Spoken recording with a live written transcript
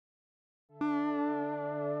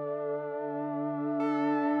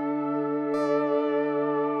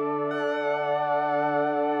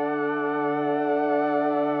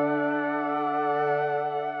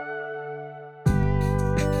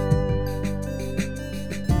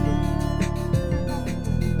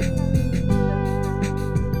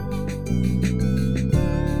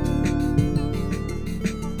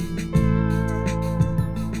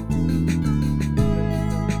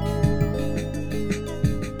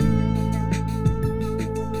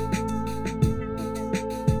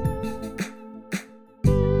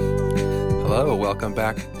welcome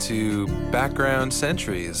back to Background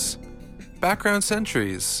Centuries. Background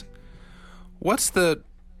Centuries. What?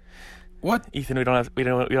 Ethan, we don't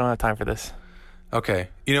have time for this. Okay.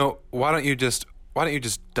 Why don't you just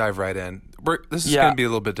dive right in? This is going to be a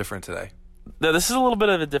little bit different today. No, this is a little bit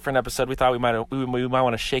of a different episode. We thought we might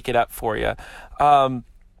want to shake it up for you.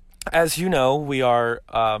 As you know, we are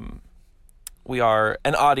an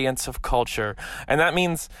audience of culture, and that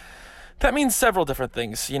means several different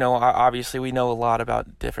things. Obviously we know a lot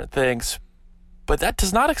about different things, but that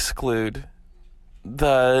does not exclude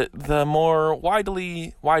the more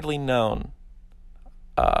widely known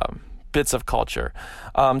bits of culture.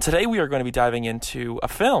 Today we are going to be diving into a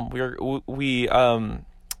film. We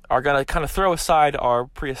are going to kind of throw aside our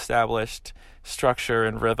pre-established structure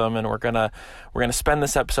and rhythm, and we're gonna spend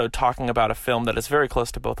this episode talking about a film that is very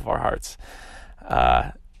close to both of our hearts.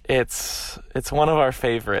 It's one of our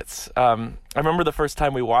favorites. I remember the first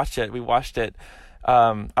time we watched it.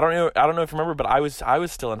 I don't know if you remember, but I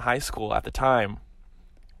was still in high school at the time,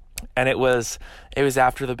 and it was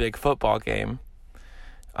after the big football game,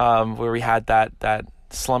 where we had that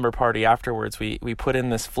slumber party afterwards. We put in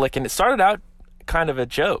this flick, and it started out kind of a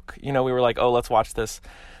joke. We were like, oh, let's watch this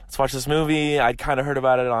movie. I'd kind of heard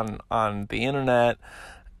about it on the internet,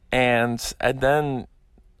 and then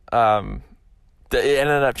it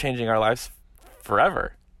ended up changing our lives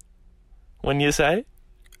forever. Wouldn't you say?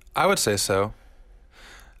 I would say so.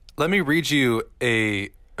 Let me read you a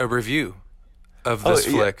review of this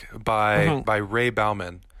flick by Ray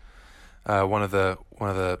Bauman, one of the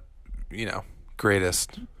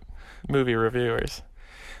greatest movie reviewers.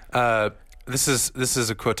 This is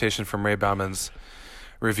a quotation from Ray Bauman's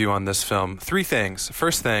review on this film. 3 things.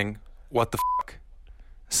 First thing, what the fuck?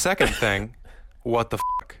 Second thing, what the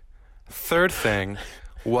fuck? Third thing,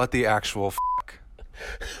 what the actual fuck?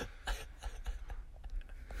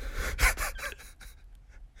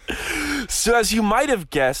 So as you might have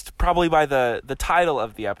guessed, probably by the title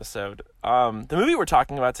of the episode, the movie we're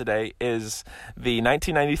talking about today is the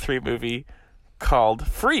 1993 movie called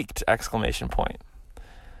Freaked! !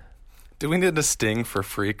 Do we need a sting for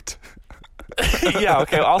Freaked? Yeah,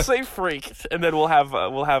 okay. I'll say Freaked, and then we'll have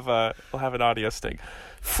an audio sting.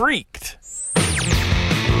 Freaked!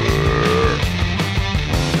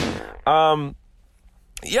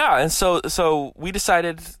 Yeah, and so we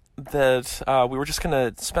decided that we were just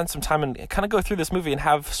going to spend some time and kind of go through this movie and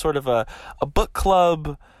have sort of a book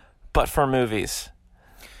club, but for movies.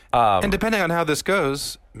 And depending on how this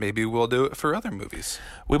goes, maybe we'll do it for other movies.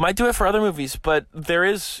 We might do it for other movies, but there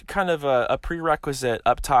is kind of a prerequisite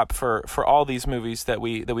up top for all these movies that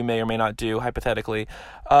we may or may not do, hypothetically.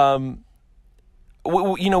 There's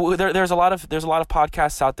a lot of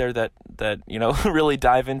podcasts out there that really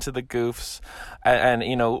dive into the goofs and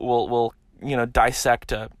will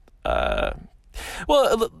dissect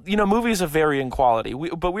movies of varying quality.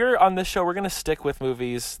 But we're on this show, we're going to stick with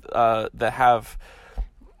movies that have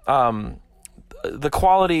the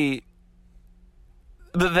quality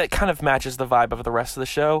that kind of matches the vibe of the rest of the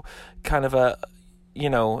show. Kind of an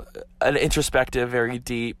introspective, very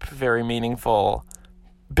deep, very meaningful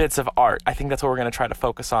bits of art. I think that's what we're going to try to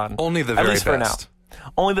focus on. Only the very best. For now.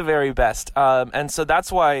 Only the very best. And so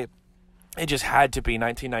that's why it just had to be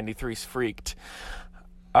 1993's Freaked.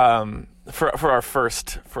 For our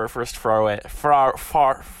first foray. For our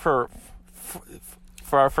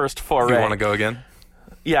first foray. You want to go again?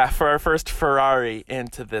 Yeah, for our first Ferrari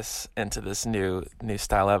into this new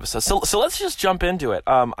style episode. So let's just jump into it.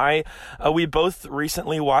 We both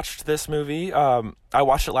recently watched this movie. I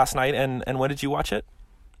watched it last night, and when did you watch it?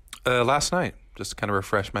 Last night, just to kind of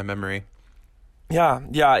refresh my memory. Yeah.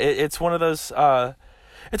 It's one of those.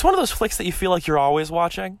 It's one of those flicks that you feel like you're always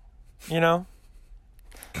watching.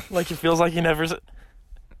 Like it feels like you never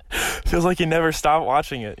stop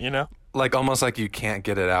watching it. Like almost like you can't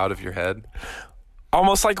get it out of your head.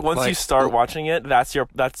 Almost like once you start watching it,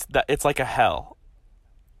 it's like a hell.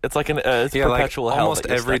 It's like it's perpetual hell. Almost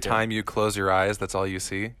every time you close your eyes, that's all you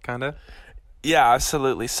see, kind of. Yeah,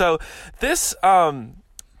 absolutely. So this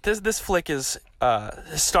flick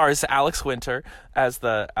stars Alex Winter as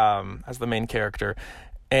the main character,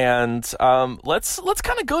 and let's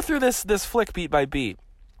kind of go through this flick beat by beat.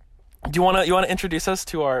 Do you want to introduce us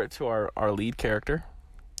to our lead character?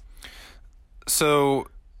 So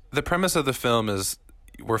the premise of the film is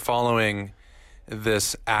we're following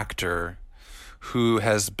this actor who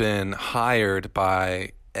has been hired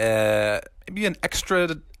by maybe an extra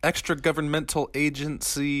governmental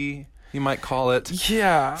agency, you might call it.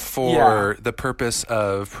 Yeah. For the purpose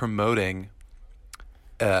of promoting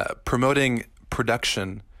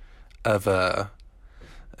production of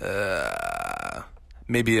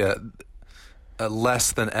maybe a a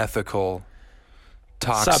less than ethical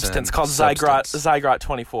toxin substance called substance. Zygrot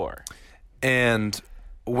 24. And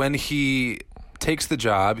when he takes the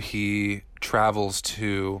job, he travels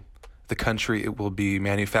to the country it will be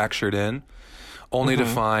manufactured in, only to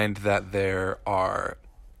find that there are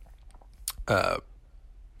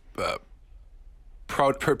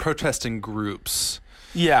protesting groups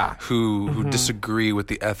Yeah. who disagree with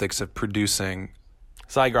the ethics of producing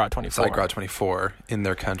Zygrot 24. Zygrot 24 in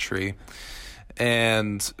their country.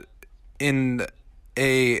 And in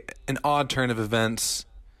an odd turn of events,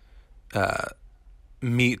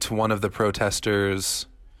 meet one of the protesters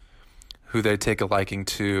who they take a liking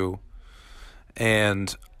to,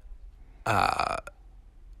 and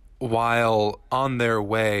while on their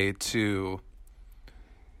way to,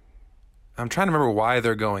 I'm trying to remember why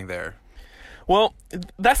they're going there. Well,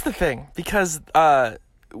 that's the thing, because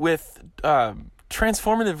with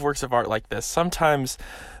transformative works of art like this, sometimes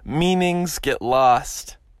meanings get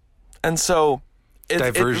lost, and so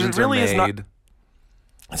Diversions it really are is not. made.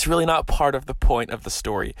 It's really not part of the point of the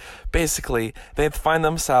story. Basically, they find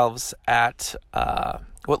themselves at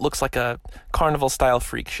what looks like a carnival-style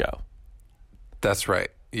freak show. That's right.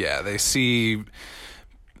 Yeah, they see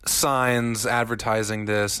signs advertising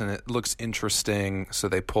this, and it looks interesting, so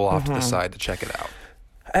they pull off to the side to check it out.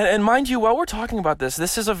 And mind you, while we're talking about this,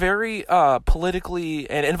 this is a very politically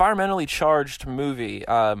and environmentally charged movie.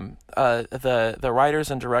 The writers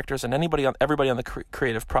and directors and everybody on the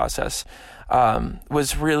creative process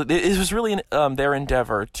was really their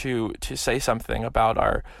endeavor to say something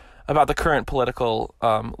about the current political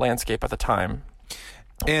landscape at the time.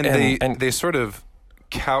 And they sort of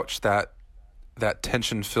couch that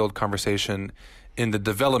tension-filled conversation in the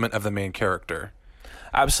development of the main character.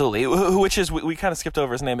 Absolutely, which is we kind of skipped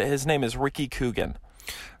over his name. His name is Ricky Coogan.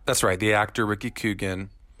 That's right. The actor Ricky Coogan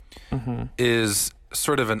is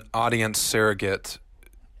sort of an audience surrogate.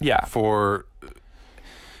 Yeah. For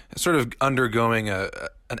sort of undergoing an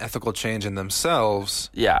ethical change in themselves.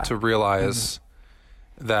 Yeah. To realize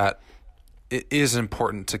that it is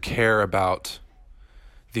important to care about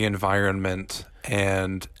the environment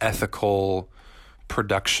and ethical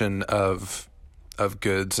production of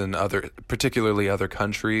goods in particularly other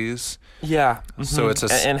countries. Yeah. So it's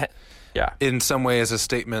yeah. in some ways a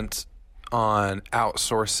statement on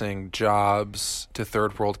outsourcing jobs to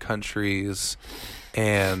third world countries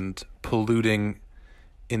and polluting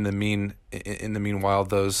in the meanwhile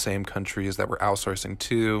those same countries that we're outsourcing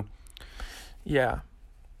to. Yeah.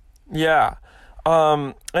 Yeah.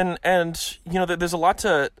 And there's a lot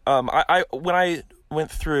to I when I went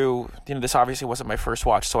through, this obviously wasn't my first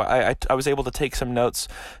watch, so I was able to take some notes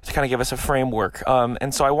to kind of give us a framework.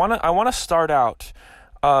 And so I want to start out.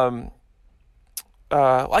 I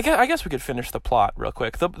guess we could finish the plot real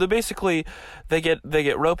quick. Basically they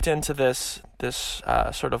get roped into this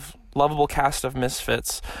sort of lovable cast of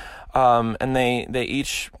misfits, and they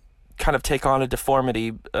each kind of take on a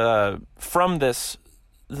deformity from this.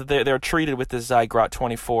 They're treated with this Zygrot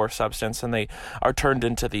 24 substance, and they are turned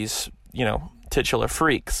into these, titular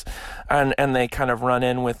freaks, and they kind of run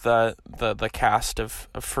in with the cast of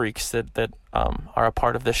freaks that are a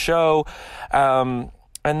part of the show, and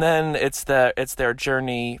then it's their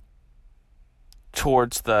journey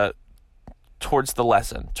towards the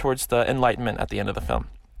lesson, towards the enlightenment at the end of the film.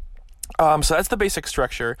 So that's the basic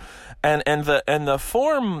structure, and the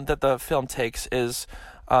form that the film takes is,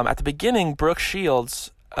 at the beginning, Brooke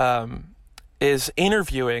Shields is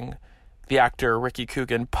interviewing the actor Ricky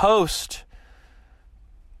Coogan post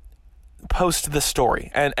the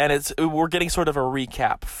story, and we're getting sort of a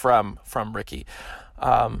recap from Ricky,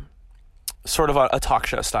 sort of a talk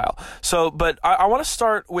show style. So, but I want to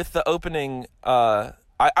start with the opening. I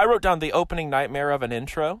wrote down the opening nightmare of an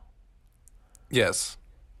intro. Yes.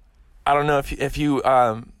 I don't know if you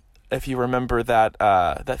remember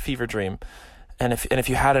that fever dream, and if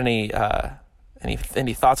you had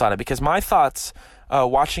any thoughts on it, because my thoughts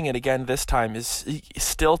watching it again this time is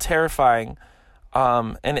still terrifying,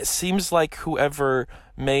 and it seems like whoever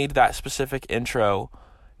made that specific intro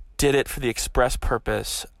did it for the express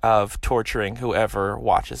purpose of torturing whoever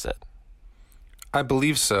watches it. I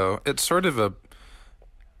believe so. It's sort of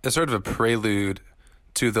a prelude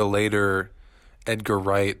to the later Edgar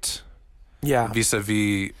Wright,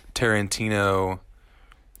 vis-a-vis Tarantino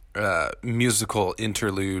musical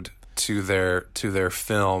interlude to their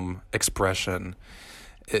film expression.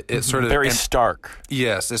 It sort of very stark.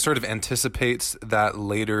 Yes, it sort of anticipates that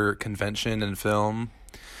later convention in film,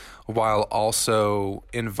 while also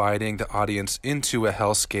inviting the audience into a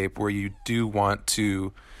hellscape where you do want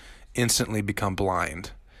to instantly become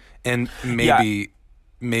blind and maybe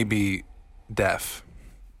deaf.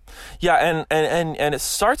 Yeah, and it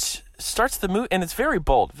starts the movie, and it's very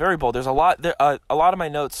bold, very bold. There's a lot there. A lot of my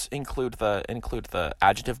notes include the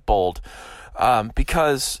adjective bold,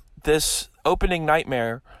 because this opening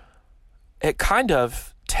nightmare, it kind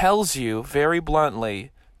of tells you very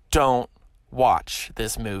bluntly, don't watch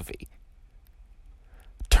this movie.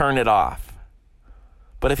 Turn it off.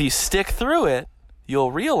 But if you stick through it,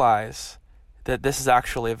 you'll realize that this is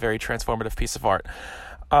actually a very transformative piece of art.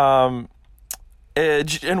 And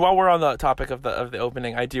while we're on the topic of the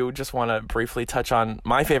opening, I do just want to briefly touch on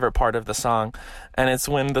my favorite part of the song, and it's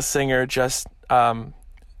when the singer just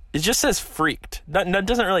it just says freaked.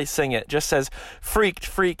 Doesn't really sing it, just says freaked,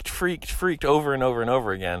 freaked, freaked, freaked over and over and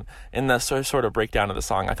over again in the sort of breakdown of the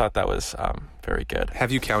song. I thought that was very good.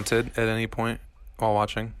 Have you counted at any point while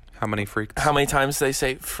watching how many freaks? How many times they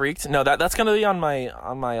say freaked? No, that's going to be on my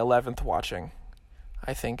 11th watching.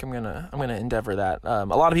 I think I'm gonna endeavor that. A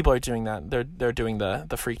lot of people are doing that. They're doing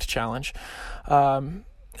the freaked challenge.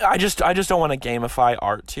 I just don't want to gamify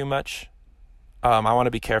art too much. I want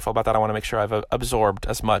to be careful about that. I want to make sure I've absorbed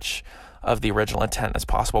as much of the original intent as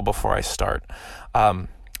possible before I start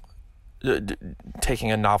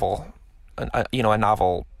taking a novel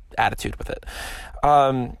attitude with it.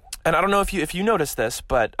 And I don't know if you noticed this,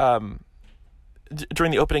 but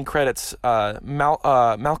during the opening credits,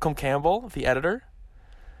 Malcolm Campbell, the editor,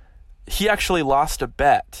 he actually lost a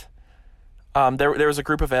bet. There was a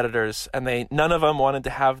group of editors, and none of them wanted to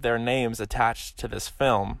have their names attached to this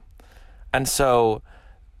film. And so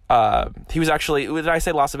he was actually, did I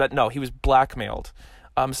say lost a bet? No, he was blackmailed.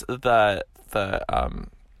 The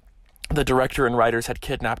director and writers had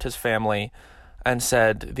kidnapped his family and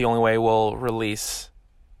said, the only way we'll release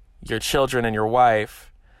your children and your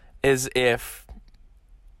wife is if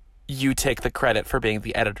you take the credit for being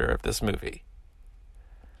the editor of this movie.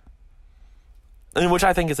 And which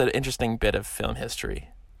I think is an interesting bit of film history.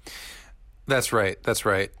 That's right.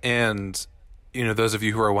 And, those of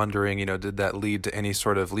you who are wondering, did that lead to any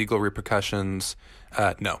sort of legal repercussions?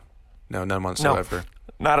 No, none whatsoever.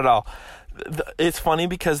 No, not at all. It's funny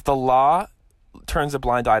because the law turns a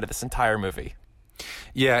blind eye to this entire movie.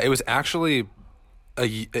 Yeah, it was actually,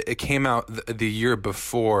 it came out the year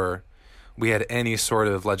before we had any sort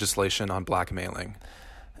of legislation on blackmailing.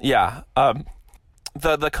 Yeah.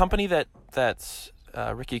 The company that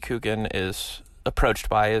Ricky Coogan is approached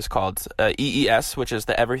by is called EES, which is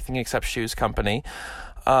the Everything Except Shoes company,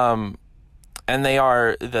 and they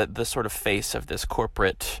are the sort of face of this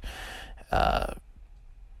corporate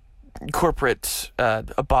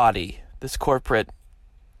body, this corporate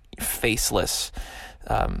faceless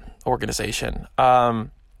organization.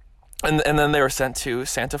 And then they were sent to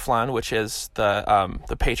Santa Flan, which is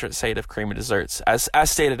the patron saint of creamy desserts, as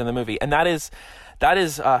stated in the movie, and that is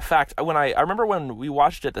a fact. I remember when we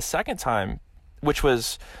watched it the second time, which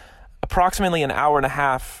was approximately an hour and a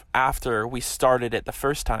half after we started it the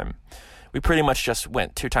first time. We pretty much just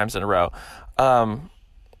went 2 times in a row. I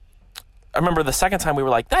remember the second time we were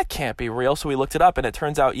like, that can't be real, so we looked it up, and it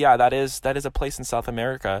turns out, yeah, that is a place in South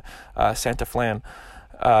America, Santa Flan.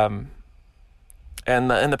 And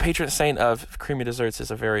the patron saint of creamy desserts is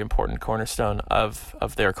a very important cornerstone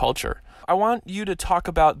of their culture. I want you to talk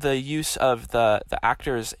about the use of the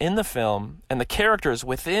actors in the film and the characters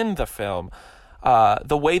within the film,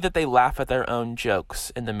 the way that they laugh at their own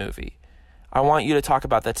jokes in the movie. I want you to talk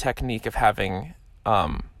about the technique of having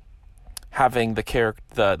the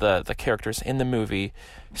characters in the movie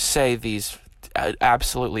say these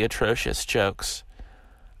absolutely atrocious jokes,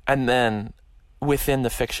 and then within the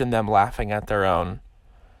fiction, them laughing at their own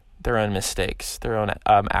mistakes, their own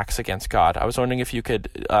acts against God. I was wondering if you could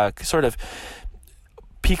sort of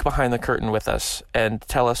peek behind the curtain with us and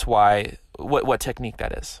tell us what technique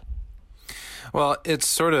that is. Well, it's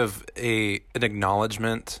sort of an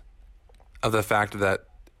acknowledgement of the fact that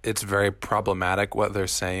it's very problematic what they're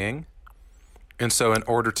saying. And so in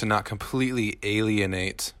order to not completely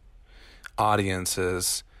alienate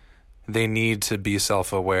audiences, they need to be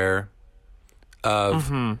self-aware of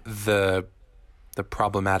the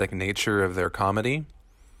problematic nature of their comedy.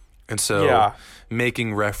 And so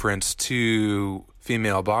making reference to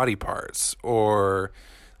female body parts or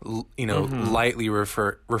lightly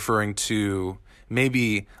referring to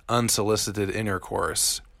maybe unsolicited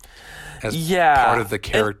intercourse as part of the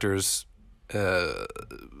character's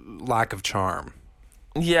lack of charm.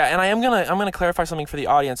 Yeah, and I'm gonna clarify something for the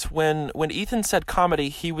audience. When Ethan said comedy,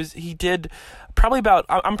 he did probably about,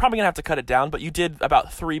 I'm probably gonna have to cut it down, but you did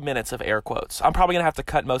about 3 minutes of air quotes. I'm probably gonna have to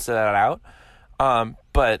cut most of that out.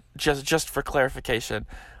 But just for clarification,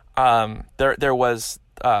 there was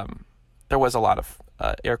a lot of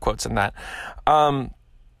air quotes in that.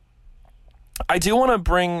 I do want to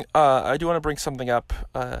bring something up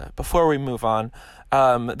before we move on.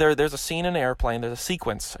 There's a scene in an airplane. There's a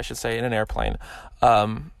sequence, I should say, in an airplane,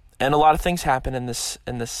 and a lot of things happen in this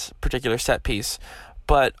particular set piece.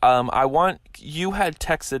 But you had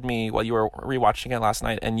texted me while you were rewatching it last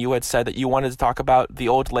night, and you had said that you wanted to talk about the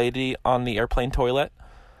old lady on the airplane toilet.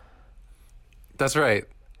 That's right.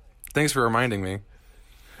 Thanks for reminding me.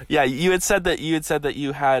 Yeah, you had said that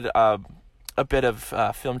you had a bit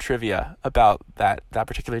of film trivia about that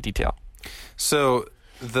particular detail. So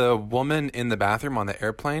the woman in the bathroom on the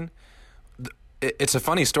airplane, it's a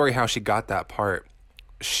funny story how she got that part.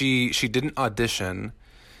 She didn't audition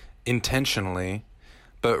intentionally,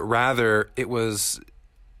 but rather it was,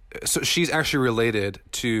 so she's actually related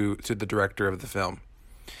to the director of the film.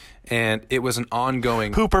 And it was an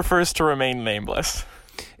ongoing... Who prefers to remain nameless.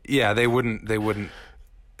 Yeah, they were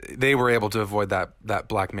able to avoid that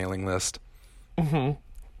blackmailing list. Mm-hmm.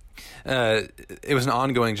 It was an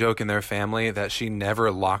ongoing joke in their family that she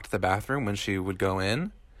never locked the bathroom when she would go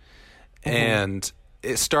in. Mm-hmm. And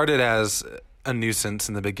it started as a nuisance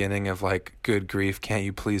in the beginning of like, good grief, can't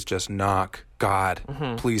you please just knock? God,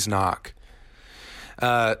 please knock.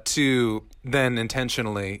 To then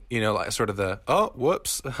intentionally, like sort of the, oh,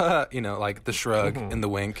 whoops, like the shrug and the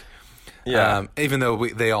wink. Yeah. Even though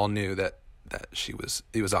they all knew that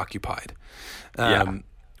it was occupied.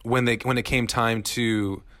 When it came time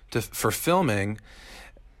for filming,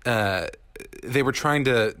 they were trying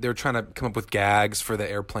to come up with gags for the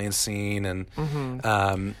airplane scene, and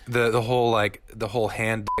the whole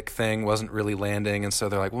hand dick thing wasn't really landing, and so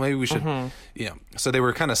they're like, well, maybe we should, So they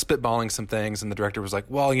were kind of spitballing some things, and the director was like,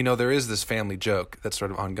 well, there is this family joke that's sort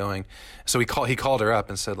of ongoing. So he called her up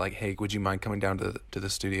and said like, hey, would you mind coming down to the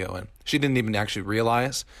studio? And she didn't even actually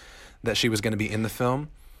realize that she was going to be in the film.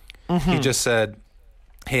 He just said,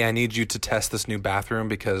 hey, I need you to test this new bathroom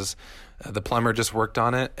because the plumber just worked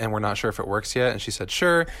on it and we're not sure if it works yet. And she said,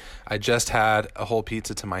 sure. I just had a whole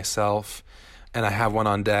pizza to myself and I have one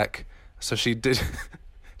on deck. So she did.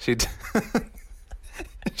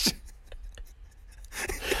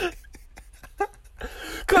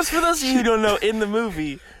 Because for those of you who don't know, in the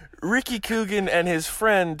movie, Ricky Coogan and his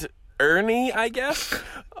friend Ernie, I guess,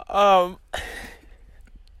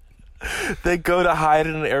 they go to hide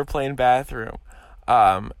in an airplane bathroom.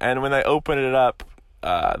 And when they open it up,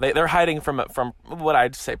 they're hiding from what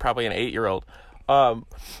I'd say probably an 8-year-old.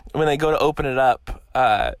 When they go to open it up,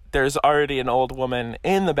 there's already an old woman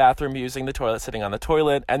in the bathroom using the toilet, sitting on the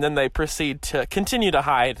toilet, and then they proceed to continue to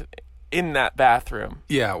hide in that bathroom.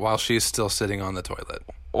 Yeah, while she's still sitting on the toilet.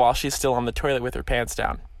 While she's still on the toilet with her pants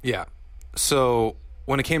down. Yeah. So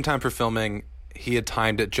when it came time for filming, he had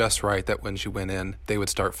timed it just right that when she went in, they would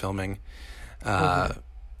start filming.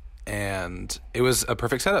 And it was a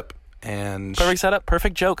perfect setup. Perfect setup,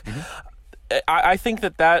 perfect joke. I think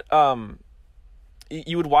that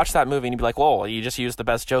you would watch that movie and you'd be like, whoa, you just used the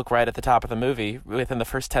best joke right at the top of the movie. Within the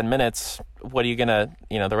first 10 minutes, what are you going to,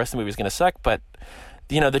 the rest of the movie is going to suck. But,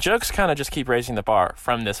 the jokes kind of just keep raising the bar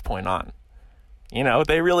from this point on.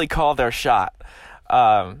 They really call their shot.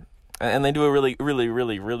 And they do a really, really,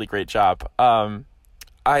 really, really great job.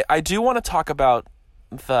 I do want to talk about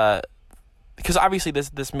because obviously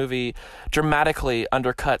this movie dramatically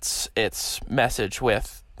undercuts its message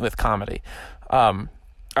with comedy,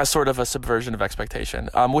 as sort of a subversion of expectation.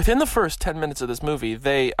 Within the first 10 minutes of this movie,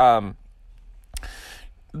 they our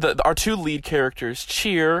two lead characters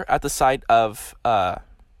cheer at the sight of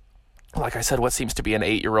like I said, what seems to be an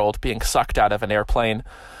 8-year-old being sucked out of an airplane,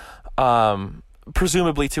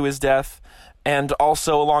 presumably to his death. And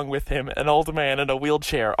also, along with him, an old man in a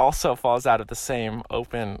wheelchair also falls out of the same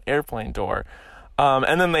open airplane door.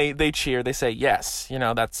 And then they cheer. They say, yes,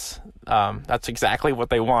 that's exactly what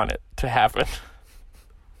they wanted to happen.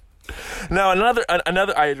 Now,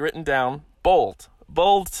 another I had written down, bold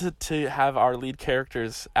to have our lead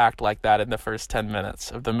characters act like that in the first 10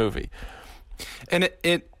 minutes of the movie. And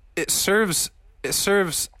it serves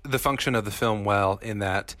the function of the film well in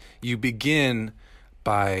that you begin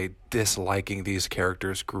by disliking these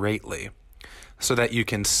characters greatly, so that you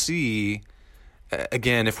can see,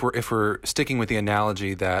 again, if we're sticking with the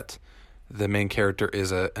analogy that the main character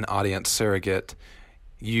is an audience surrogate,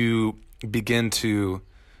 you begin to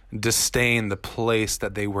disdain the place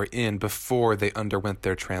that they were in before they underwent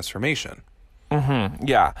their transformation.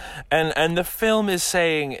 Yeah, and the film is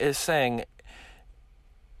saying,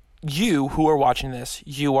 you who are watching this,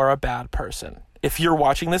 you are a bad person. If you're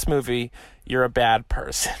watching this movie, you're a bad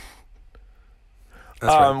person.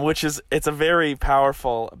 That's right. Which it's a very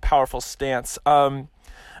powerful stance. And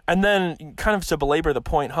then, kind of to belabor the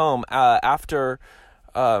point home, after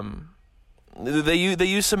they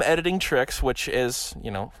use some editing tricks, which is,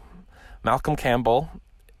 Malcolm Campbell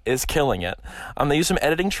is killing it. They use some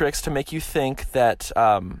editing tricks to make you think that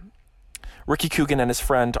Ricky Coogan and his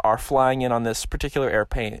friend are flying in on this particular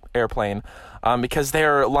airplane because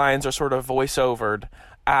their lines are sort of voice-overed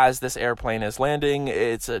as this airplane is landing.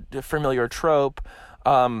 It's a familiar trope.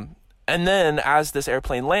 And then as this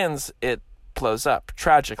airplane lands, it blows up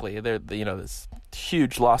tragically. This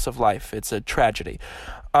huge loss of life. It's a tragedy.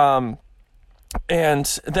 And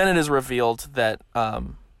then it is revealed that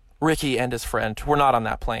Ricky and his friend were not on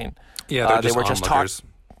that plane. Yeah, they were just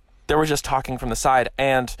They were just talking from the side,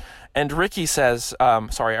 and Ricky says,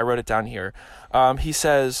 sorry, I wrote it down here. He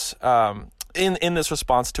says, in this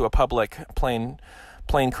response to a public plane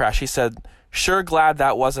crash, he said, "Sure glad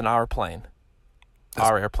that wasn't our plane,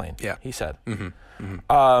 our airplane." Yeah, he said. Mm-hmm.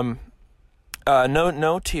 Mm-hmm.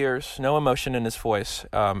 No tears, no emotion in his voice.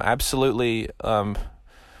 Absolutely,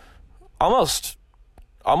 almost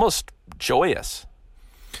joyous.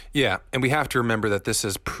 Yeah, and we have to remember that this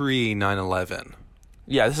is pre 9/11.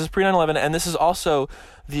 Yeah, this is pre 9/11, and this is also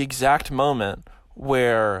the exact moment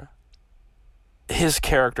where his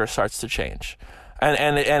character starts to change,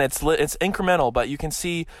 and it's incremental, but you can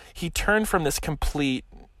see he turned from this complete,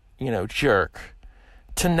 jerk,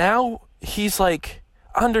 to now he's like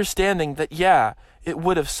understanding that it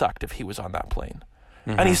would have sucked if he was on that plane,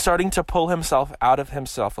 and he's starting to pull himself out of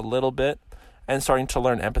himself a little bit, and starting to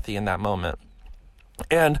learn empathy in that moment.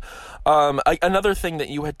 And another thing that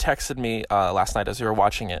you had texted me last night as we were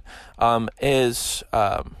watching it is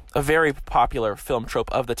a very popular film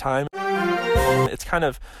trope of the time. It's kind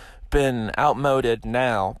of been outmoded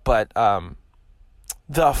now, but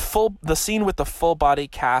the scene with the full body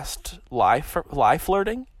cast lie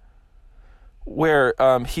flirting, where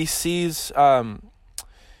he sees the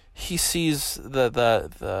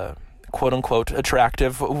quote unquote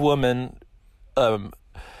attractive woman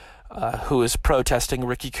who is protesting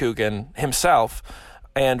Ricky Coogan himself,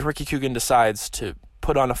 and Ricky Coogan decides to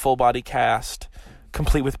put on a full body cast,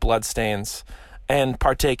 complete with bloodstains, and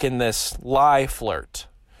partake in this lie flirt,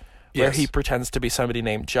 where he pretends to be somebody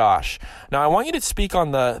named Josh. Now, I want you to speak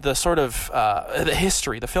on the sort of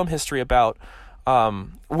the film history about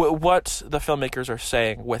what the filmmakers are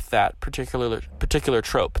saying with that particular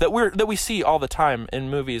trope that we see all the time in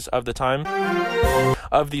movies of the time,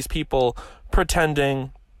 of these people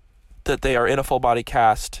pretending that they are in a full body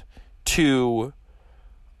cast to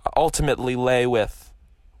ultimately lay with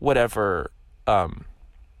whatever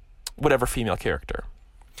female character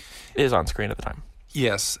is on screen at the time.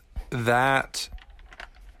 Yes, that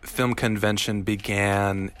film convention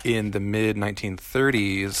began in the mid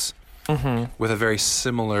 1930s with a very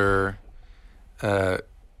similar comedic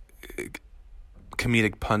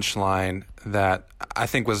punchline that I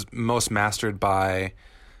think was most mastered by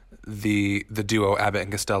the duo Abbott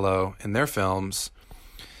and Costello in their films,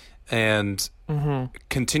 and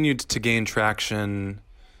continued to gain traction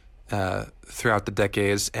throughout the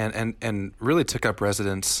decades, and really took up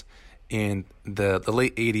residence in the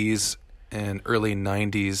late 80s and early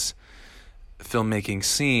 90s filmmaking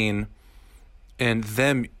scene, and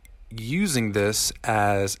them using this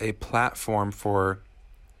as a platform for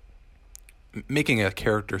making a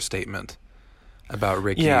character statement about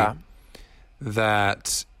Ricky. Yeah.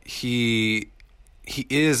 That he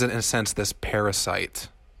is, in a sense, this parasite,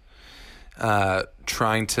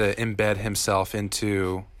 trying to embed himself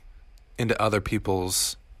into other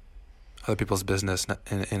people's business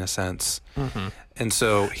in a sense. And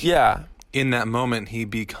so in that moment he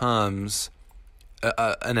becomes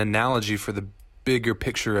an analogy for the bigger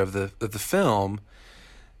picture of the film,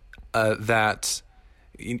 that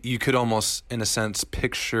you could almost, in a sense,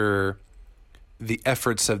 picture the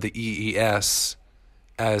efforts of the EES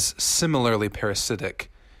as similarly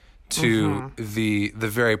parasitic to the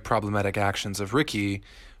very problematic actions of Ricky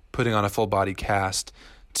putting on a full body cast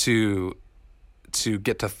to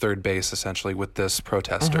get to third base essentially with this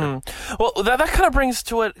protester. Well, that kind of brings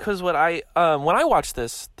to it, because what I when I watched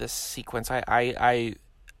this sequence,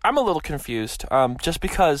 I'm a little confused, just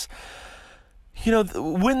because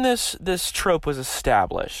when this trope was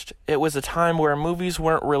established, it was a time where movies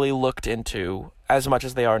weren't really looked into as much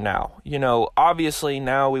as they are now. Obviously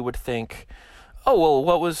now we would think, oh, well,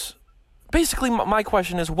 what was... Basically, my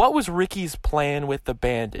question is, what was Ricky's plan with the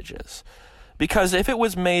bandages? Because if it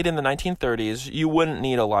was made in the 1930s, you wouldn't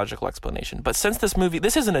need a logical explanation. But since this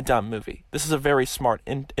isn't a dumb movie. This is a very smart,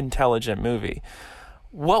 intelligent movie.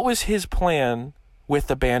 What was his plan with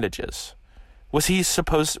the bandages? Was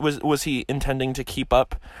he intending to keep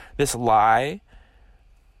up this lie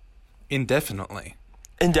indefinitely?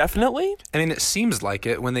 Indefinitely? I mean, it seems like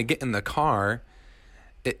it when they get in the car,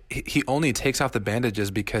 he only takes off the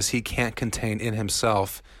bandages because he can't contain in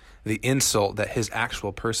himself the insult that his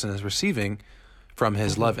actual person is receiving from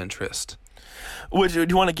his love interest. Do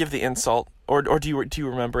you want to give the insult, or do you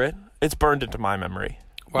remember it? It's burned into my memory,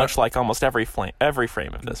 much like almost every frame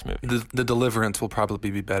of this movie. The deliverance will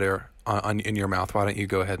probably be better in your mouth. Why don't you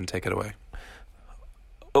go ahead and take it away?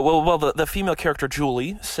 Well, the female character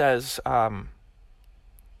Julie says,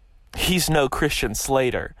 "He's no Christian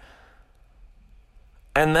Slater,"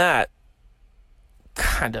 and that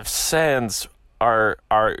kind of sends our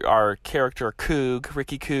character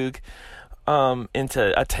Ricky Coog,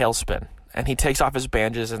 into a tailspin. And he takes off his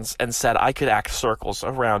bandages and said, "I could act circles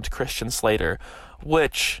around Christian Slater,"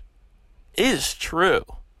 which is true,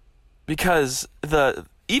 because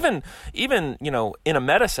even in a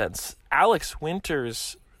meta sense, Alex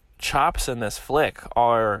Winter's chops in this flick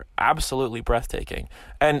are absolutely breathtaking,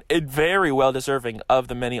 and it very well deserving of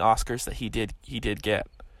the many Oscars that he did get.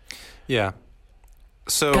 Yeah,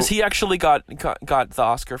 so because he actually got the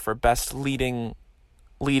Oscar for best lead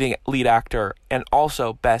actor and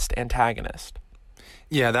also best antagonist.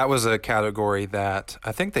 Yeah, that was a category that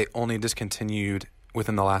I think they only discontinued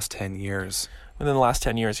within the last 10 years. Within the last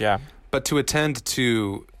 10 years, yeah. But to attend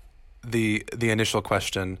to the initial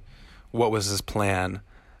question, what was his plan?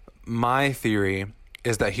 My theory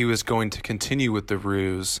is that he was going to continue with the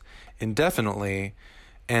ruse indefinitely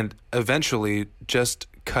and eventually just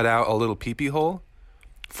cut out a little pee-pee hole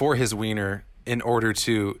for his wiener in order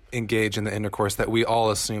to engage in the intercourse that we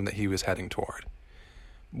all assume that he was heading toward,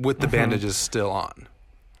 with the bandages still on.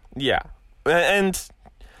 Yeah. And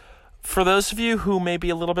for those of you who may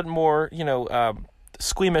be a little bit more,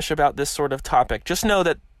 squeamish about this sort of topic, just know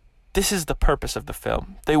that this is the purpose of the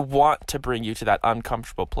film. They want to bring you to that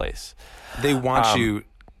uncomfortable place. They want you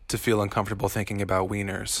to feel uncomfortable thinking about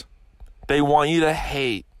wieners. They want you to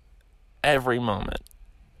hate every moment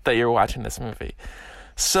that you're watching this movie.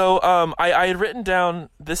 So I had written down,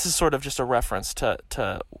 this is sort of just a reference to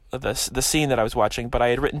the scene that I was watching, but I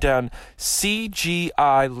had written down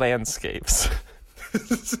CGI landscapes.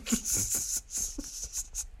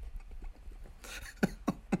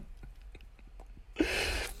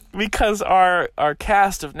 Because our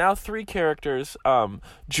cast of now 3 characters,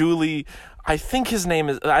 Julie, I think his name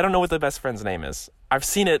is, I don't know what the best friend's name is. I've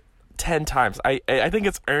seen it 10 times. I think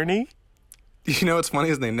it's Ernie. You know what's funny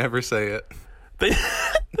is they never say it.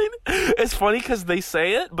 It's funny because they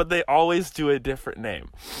say it, but they always do a different name.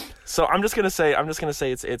 So I'm just gonna say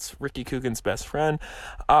it's Ricky Coogan's best friend,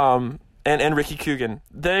 and Ricky Coogan.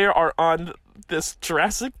 They are on this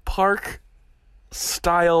Jurassic Park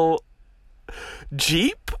style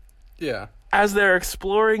Jeep. Yeah. As they're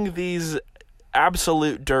exploring these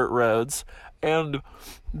absolute dirt roads, and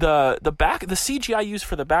the CGI used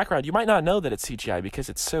for the background, you might not know that it's CGI because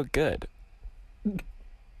it's so good.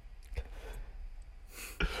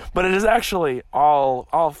 But it is actually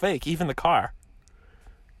all fake, even the car.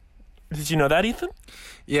 Did you know that, Ethan?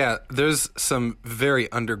 Yeah, there's some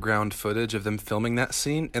very underground footage of them filming that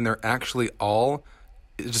scene, and they're actually all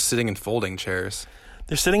just sitting in folding chairs.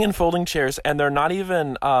 They're sitting in folding chairs, and they're not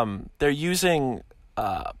even, they're using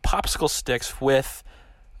popsicle sticks with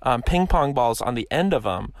ping pong balls on the end of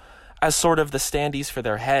them as sort of the standees for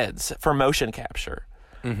their heads for motion capture.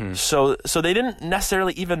 Mm-hmm. So they didn't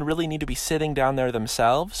necessarily even really need to be sitting down there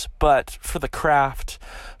themselves, but for the craft,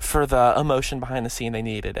 for the emotion behind the scene, they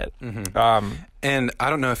needed it. Mm-hmm. And I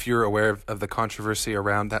don't know if you're aware of the controversy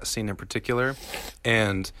around that scene in particular,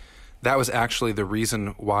 and that was actually the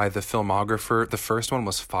reason why the filmographer, the first one,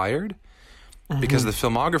 was fired, because the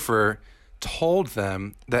filmographer told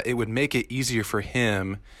them that it would make it easier for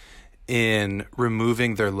him in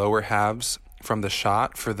removing their lower halves from the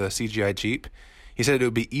shot for the CGI Jeep. He said it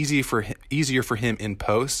would be easier for him in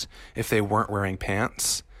post if they weren't wearing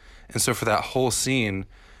pants. And so for that whole scene,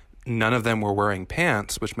 none of them were wearing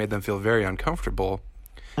pants, which made them feel very uncomfortable.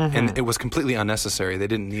 Mm-hmm. And it was completely unnecessary. They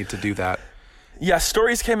didn't need to do that. Yeah,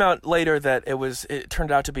 stories came out later that it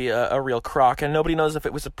turned out to be a real crock, and nobody knows if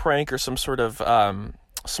it was a prank or some sort of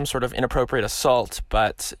inappropriate assault.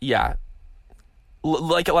 But yeah,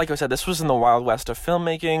 like I said, this was in the Wild West of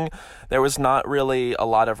filmmaking. There was not really a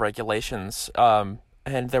lot of regulations, and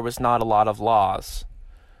there was not a lot of laws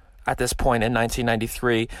at this point in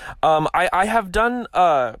 1993. I have done.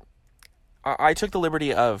 I took the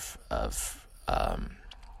liberty of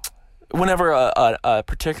whenever a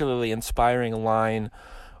particularly inspiring line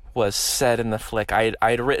was said in the flick, I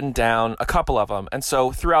had written down a couple of them, and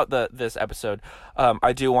so throughout this episode,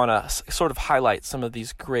 I do want to sort of highlight some of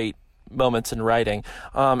these great moments in writing,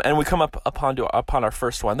 and we come upon our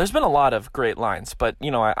first one. There's been a lot of great lines, but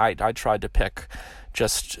I tried to pick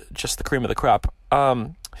just the cream of the crop.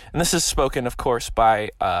 And this is spoken, of course, by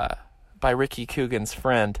Ricky Coogan's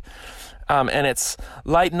friend, and it's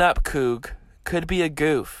 "Lighten up, Coog. Could be a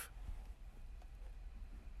goof."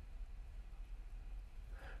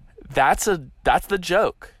 That's the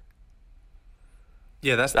joke.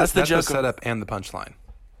 Yeah, that's the joke. The setup and the punchline.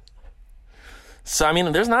 So I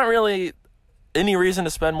mean, there's not really any reason to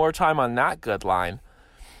spend more time on that good line.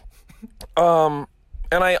 And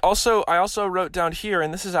I also wrote down here,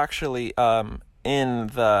 and this is actually in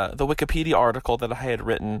the Wikipedia article that I had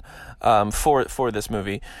written for this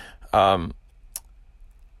movie, and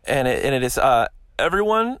it is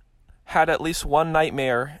everyone had at least one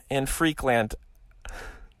nightmare in Freakland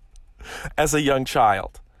as a young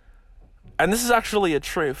child. And this is actually a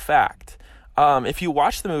true fact. If you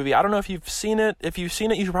watch the movie, I don't know if you've seen it. If you've seen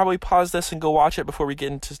it, you should probably pause this and go watch it before we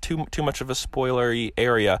get into too much of a spoilery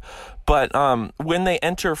area. But when they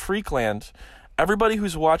enter Freakland, everybody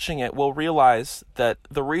who's watching it will realize that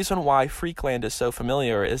the reason why Freakland is so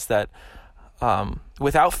familiar is that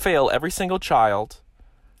without fail, every single child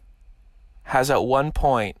has at one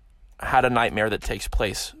point had a nightmare that takes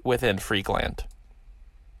place within Freakland.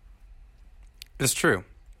 It's true.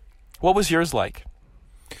 What was yours like?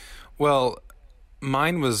 Well,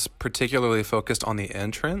 mine was particularly focused on the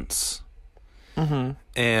entrance. Mm-hmm.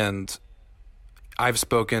 And I've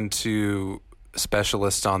spoken to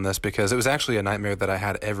specialists on this because it was actually a nightmare that I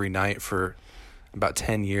had every night for about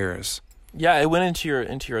 10 years. Yeah, it went into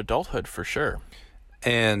your adulthood for sure.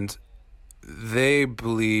 And they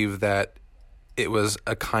believe that it was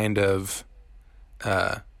a kind of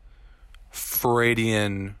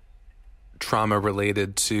Freudian trauma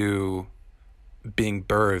related to being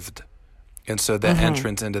birthed. And so the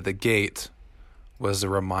entrance into the gate was a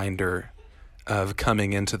reminder of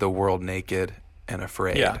coming into the world naked and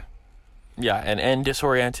afraid. Yeah, and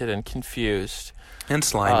disoriented and confused. And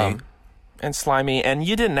slimy. And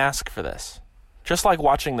you didn't ask for this. Just like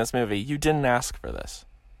watching this movie, you didn't ask for this.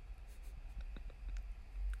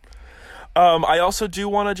 I also do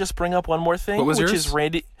want to just bring up one more thing, what was which yours? is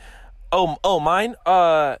Randy. Mine.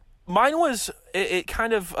 Mine was it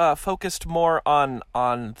kind of focused more on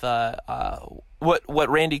the what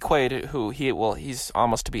Randy Quaid, who he's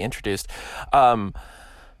almost to be introduced,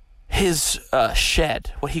 his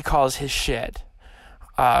shed, what he calls his shed.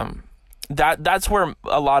 That's where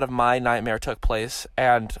a lot of my nightmare took place,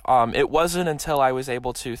 and it wasn't until I was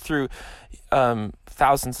able to, through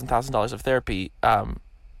thousands and thousands of dollars of therapy,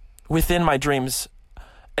 within my dreams,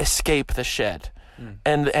 escape the shed.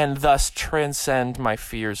 And thus transcend my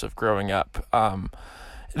fears of growing up.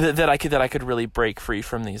 That I could really break free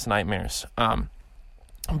from these nightmares.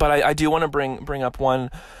 But I do want to bring up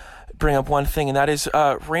one thing, and that is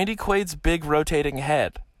Randy Quaid's big rotating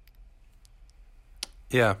head.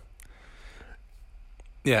 Yeah,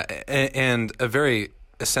 and a very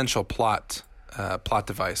essential plot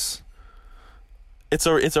device. It's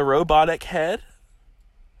a robotic head,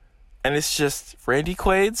 and it's just Randy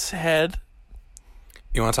Quaid's head.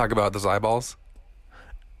 You want to talk about those eyeballs?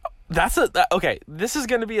 Okay. This is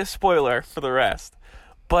going to be a spoiler for the rest,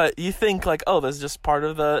 but you think like, oh, that's just part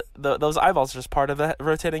of those eyeballs, are just part of the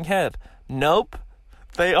rotating head. Nope,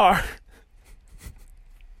 they are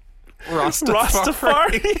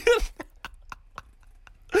Rastafarian.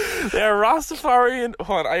 They're Rastafarian.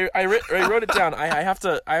 Hold on, I wrote it down. I have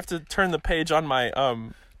to turn the page on my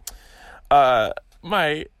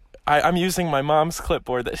I'm using my mom's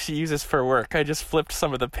clipboard that she uses for work. I just flipped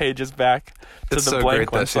some of the pages back to it's the so blank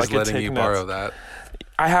great one that so I she's could letting take you notes. borrow that.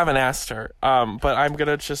 I haven't asked her, but I'm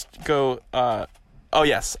gonna just go. Oh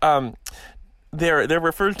yes, they're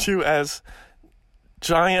referred to as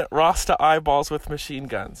giant Rasta eyeballs with machine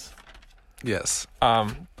guns. Yes.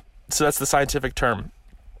 So that's the scientific term.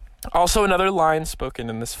 Also, another line spoken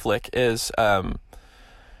in this flick is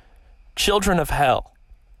 "Children of Hell."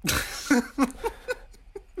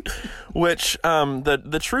 Which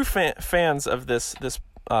the true fans of this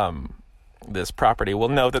property will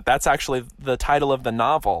know that that's actually the title of the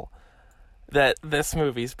novel that this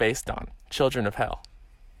movie's based on, Children of Hell.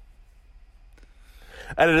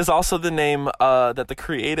 And it is also the name that the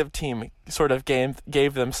creative team sort of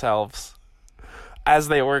gave themselves as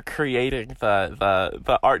they were creating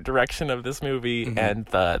the art direction of this movie and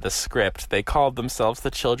the script. They called themselves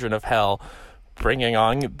the Children of Hell, bringing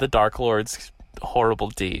on the Dark Lord's horrible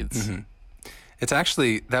deeds. Mm-hmm. It's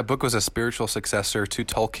actually, that book was a spiritual successor to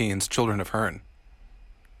Tolkien's Children of Herne.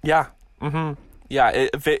 Yeah. Mm-hmm. Yeah.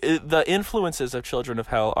 The influences of Children of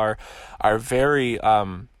Hell are very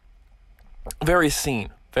very seen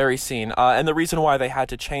very scene. And the reason why they had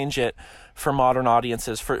to change it for modern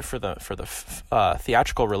audiences for the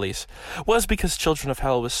theatrical release was because Children of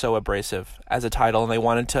Hell was so abrasive as a title, and they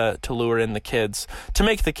wanted to lure in the kids, to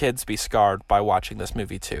make the kids be scarred by watching this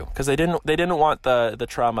movie too, because they didn't want the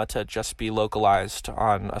trauma to just be localized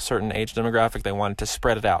on a certain age demographic. They wanted to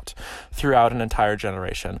spread it out throughout an entire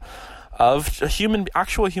generation of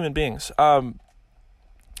actual human beings. Do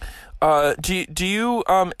you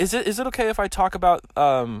is it okay if I talk about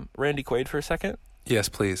Randy Quaid for a second? Yes,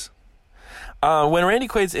 please. When Randy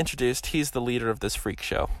Quaid's introduced, he's the leader of this freak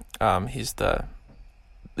show.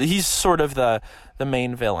 He's sort of the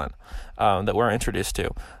main villain that we're introduced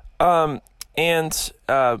to. And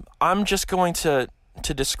I'm just going to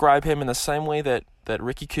describe him in the same way that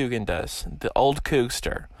Ricky Coogan does, the old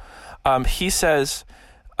Coogster. He says,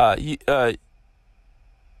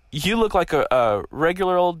 you look like a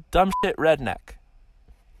regular old dumb shit redneck.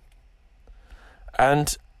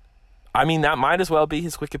 And I mean, that might as well be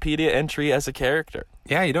his Wikipedia entry as a character.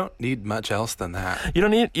 Yeah, you don't need much else than that. You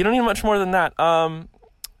don't need much more than that. And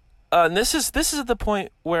this is the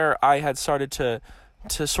point where I had started to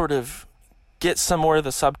sort of get some more of the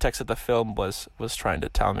subtext that the film was trying to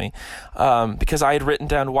tell me, because I had written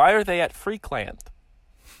down, why are they at Freakland?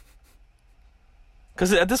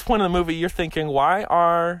 Because at this point in the movie, you're thinking, why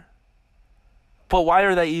are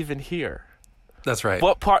they even here? That's right.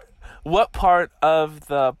 What part of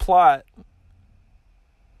the plot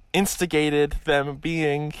instigated them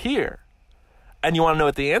being here? And you want to know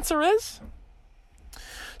what the answer is?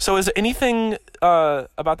 So is there anything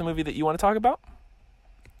about the movie that you want to talk about?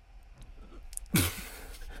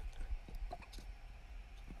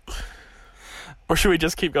 Or should we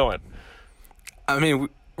just keep going? I mean,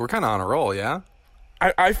 we're kind of on a roll, yeah?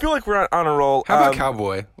 I feel like we're on a roll. How about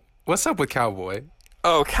Cowboy? What's up with Cowboy?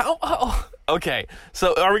 Oh, okay.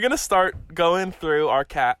 So are we going to start going through our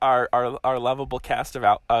lovable cast of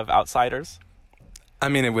outsiders? I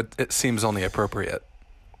mean, it seems only appropriate.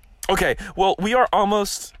 Okay. Well, we are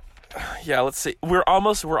almost. Yeah. Let's see. We're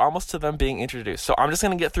almost to them being introduced. So I'm just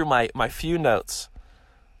going to get through my few notes.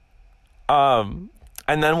 And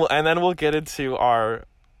then we'll get into our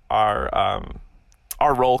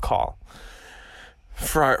roll call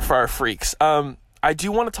for our freaks. I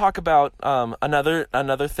do want to talk about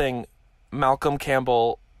another thing. Malcolm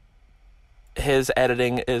Campbell, his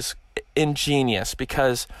editing is ingenious,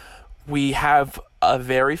 because we have a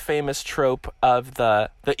very famous trope of the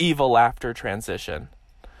evil laughter transition.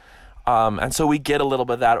 And so we get a little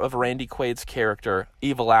bit of that of Randy Quaid's character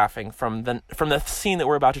evil laughing from the scene that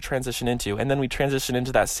we're about to transition into, and then we transition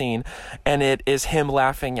into that scene, and it is him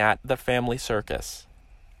laughing at the family circus.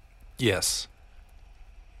 Yes.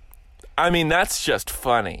 I mean, that's just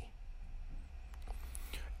funny.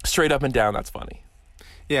 Straight up and down, that's funny.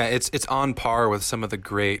 Yeah, it's on par with some of the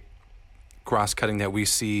great cross-cutting that we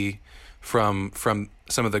see from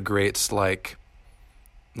some of the greats like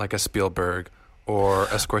a Spielberg or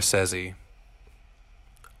a Scorsese.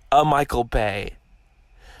 A Michael Bay.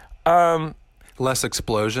 Less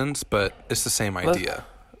explosions, but it's the same idea.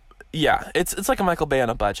 Yeah, it's like a Michael Bay on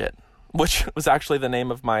a budget, which was actually the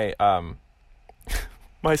name of my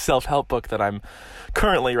my self-help book that I'm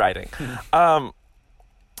currently writing.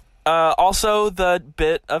 Also, the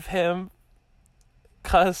bit of him,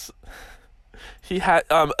 because he had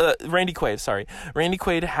Randy Quaid. Sorry, Randy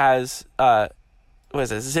Quaid has what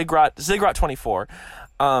is it? Ziggurat 24,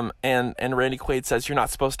 and Randy Quaid says you're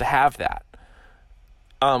not supposed to have that,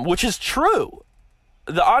 which is true.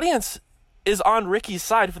 The audience is on Ricky's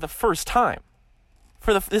side for the first time.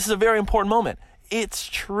 This is a very important moment. It's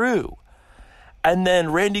true. And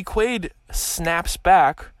then Randy Quaid snaps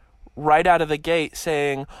back right out of the gate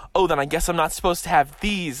saying, oh, then I guess I'm not supposed to have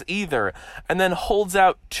these either. And then holds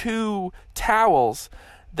out 2 towels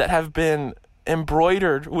that have been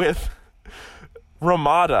embroidered with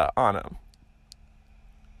Ramada on them.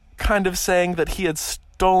 Kind of saying that he had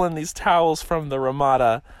stolen these towels from the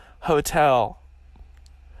Ramada Hotel.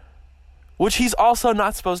 Which he's also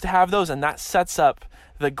not supposed to have those, and that sets up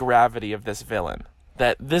the gravity of this villain.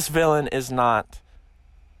 That this villain does not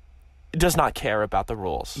care about the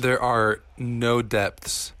rules. There are no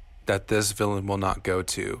depths that this villain will not go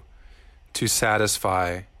to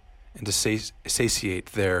satisfy and to satiate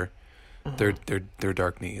their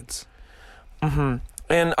dark needs. Mm-hmm.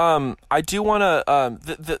 And I do want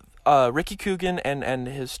to Ricky Coogan and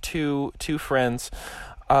his two friends,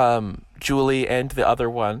 Julie and the other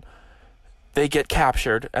one, they get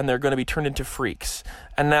captured and they're going to be turned into freaks.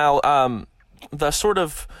 And now the sort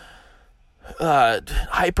of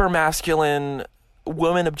hyper-masculine,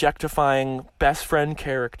 woman-objectifying best friend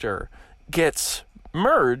character gets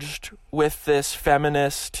merged with this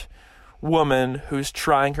feminist woman who's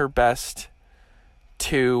trying her best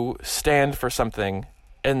to stand for something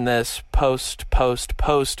in this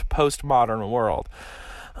postmodern world.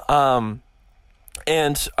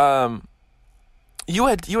 You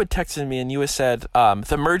had texted me and you had said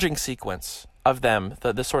the merging sequence of them,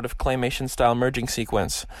 the sort of claymation style merging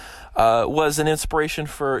sequence, was an inspiration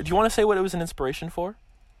for. Do you want to say what it was an inspiration for?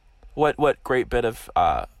 What great bit of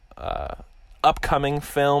upcoming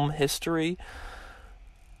film history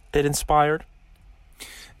it inspired?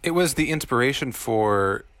 It was the inspiration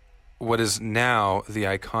for what is now the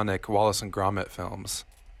iconic Wallace and Gromit films.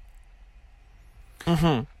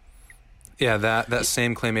 Mm-hmm. Yeah, that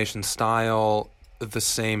same claymation style, the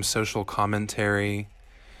same social commentary,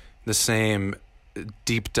 the same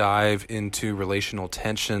deep dive into relational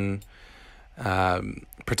tension,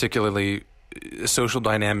 particularly social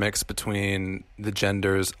dynamics between the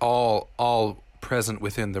genders, all present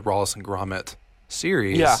within the Wallace and Gromit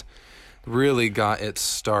series. Yeah. Really got its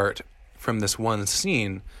start from this one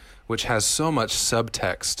scene, which has so much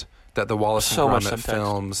subtext that the Wallace and Gromit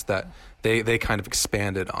films that they kind of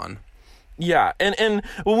expanded on. Yeah, and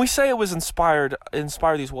when we say it was inspired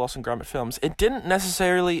these Wallace and Gromit films, it didn't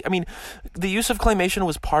necessarily. I mean, the use of claymation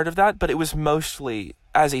was part of that, but it was mostly,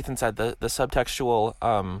 as Ethan said, the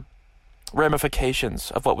subtextual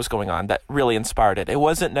ramifications of what was going on that really inspired it. It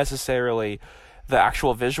wasn't necessarily the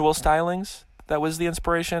actual visual stylings that was the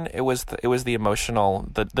inspiration. It was the emotional,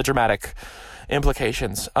 the dramatic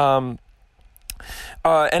implications.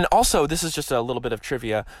 And also, this is just a little bit of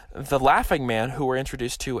trivia. The Laughing Man, who we're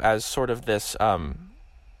introduced to as sort of this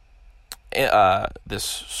this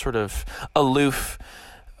sort of aloof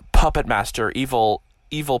puppet master, evil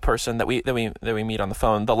person that we meet on the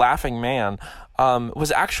phone. The Laughing Man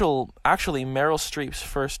was actually Meryl Streep's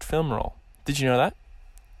first film role. Did you know that?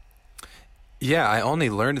 Yeah, I only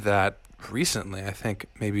learned that recently. I think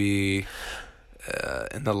maybe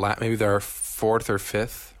maybe their fourth or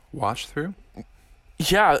fifth watch through.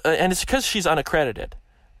 Yeah, and it's because she's unaccredited.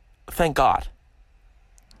 Thank God.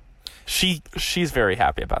 She's very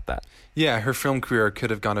happy about that. Yeah, her film career could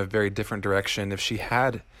have gone a very different direction if she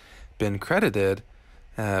had been credited.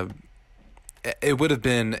 It would have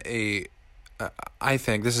been I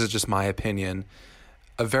think, this is just my opinion,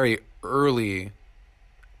 a very early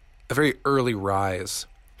rise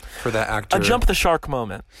for that actor. A jump the shark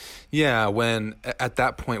moment. Yeah, when at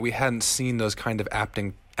that point we hadn't seen those kind of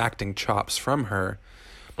acting chops from her.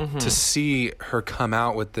 Mm-hmm. To see her come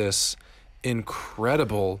out with this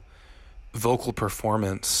incredible vocal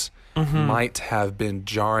performance might have been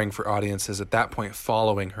jarring for audiences at that point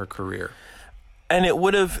following her career. And it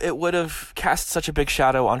would have cast such a big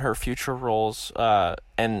shadow on her future roles,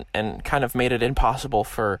 and kind of made it impossible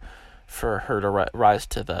for her to rise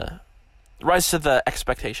to the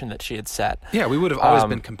expectation that she had set. Yeah, we would have always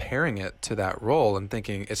been comparing it to that role and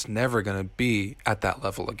thinking it's never going to be at that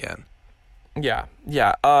level again. Yeah.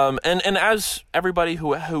 And as everybody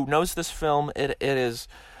who knows this film, it is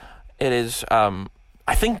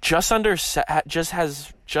I think just under 70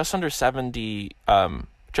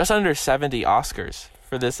 Oscars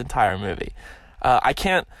for this entire movie. I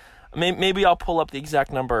can't. Maybe I'll pull up the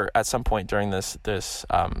exact number at some point during this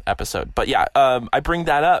episode. But yeah, I bring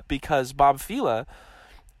that up because Bob Fila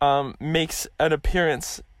makes an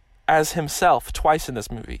appearance as himself twice in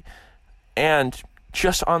this movie, and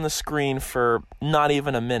just on the screen for not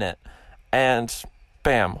even a minute, and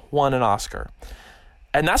bam, won an Oscar.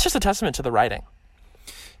 And that's just a testament to the writing.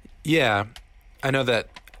 Yeah, I know that.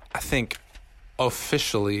 I think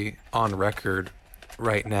officially on record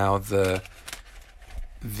right now, the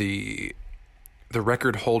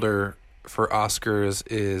record holder for Oscars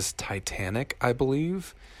is Titanic, I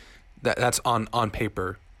believe. That's on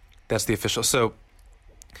paper. That's the official. So,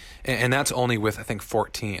 and that's only with, I think,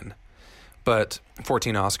 14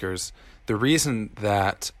 Oscars. The reason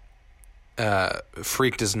that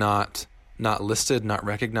Freaked is not listed, not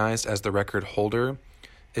recognized as the record holder,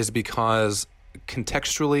 is because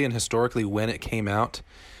contextually and historically, when it came out,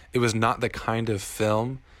 it was not the kind of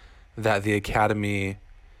film that the Academy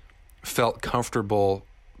felt comfortable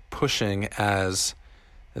pushing as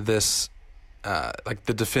this like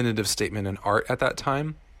the definitive statement in art at that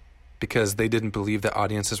time, because they didn't believe that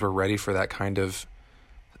audiences were ready for that kind of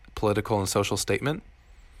political and social statement.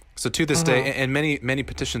 So to this day, and many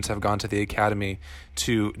petitions have gone to the Academy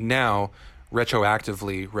to now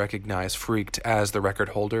retroactively recognize Freaked as the record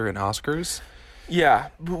holder in Oscars. Yeah,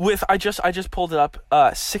 I just pulled it up.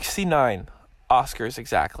 69 Oscars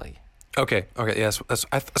exactly. Okay, yes, that's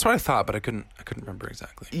what I thought, but I couldn't remember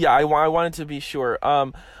exactly. Yeah, I wanted to be sure.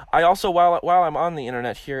 I also, while I'm on the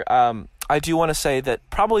internet here, I I do want to say that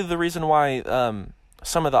probably the reason why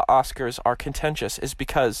some of the Oscars are contentious is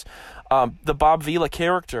because the Bob Vila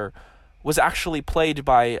character was actually played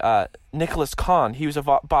by Nicholas Caan. He was a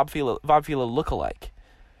Bob Vila lookalike.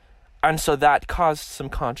 And so that caused some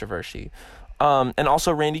controversy. And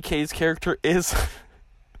also Randy Quaid's character is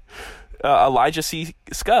Elijah C.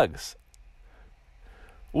 Scuggs,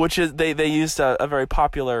 which is they used a very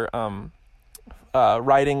popular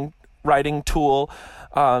writing tool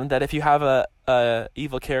that if you have a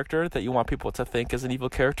evil character that you want people to think is an evil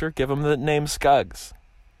character, give them the name Scuggs.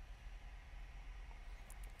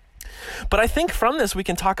 But I think from this we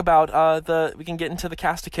can talk about we can get into the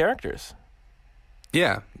cast of characters.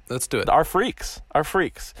 Yeah, let's do it. Our freaks.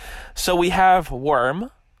 So we have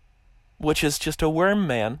Worm, which is just a worm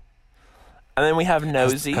man. And then we have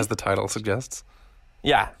Nosy. As the title suggests.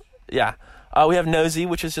 Yeah. We have Nosy,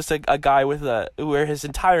 which is just a guy with where his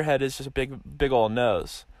entire head is just a big old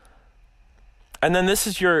nose. And then this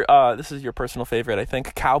is your personal favorite, I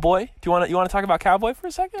think, Cowboy. Do you want to talk about Cowboy for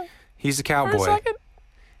a second? He's a cowboy. For a second?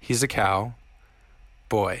 He's a cow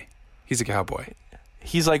boy. He's a cowboy.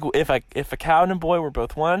 He's like if a cow and a boy were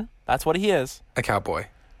both one, that's what he is. A cowboy.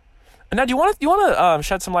 And now, do you want to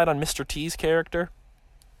shed some light on Mr. T's character?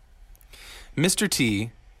 Mr. T,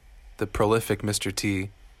 the prolific Mr. T,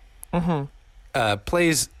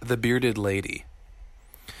 plays the bearded lady.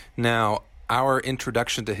 Now, our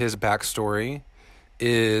introduction to his backstory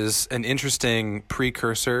is an interesting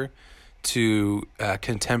precursor to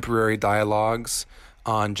contemporary dialogues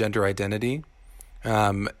on gender identity,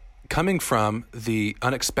 coming from the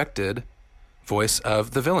unexpected voice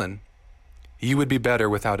of the villain. You would be better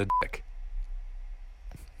without a dick.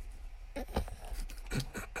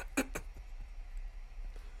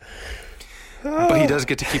 But he does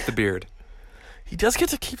get to keep the beard. He does get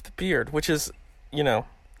to keep the beard, which is,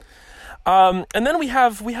 and then we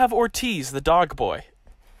have Ortiz, the dog boy.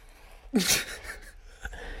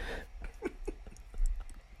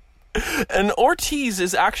 And Ortiz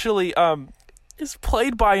is actually is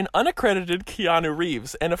played by an unaccredited Keanu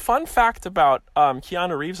Reeves. And a fun fact about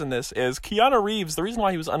Keanu Reeves in this is Keanu Reeves, the reason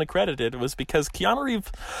why he was unaccredited was because Keanu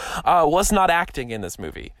Reeves was not acting in this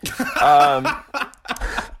movie.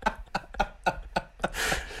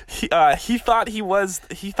 He thought he was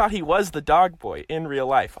the dog boy in real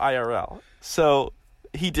life, IRL. So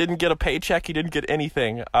he didn't get a paycheck, he didn't get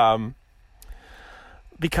anything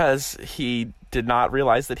because he did not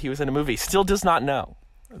realize that he was in a movie. Still does not know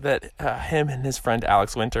that him and his friend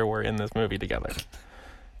Alex Winter were in this movie together.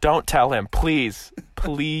 Don't tell him, please.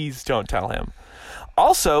 Please don't tell him.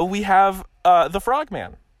 Also, we have the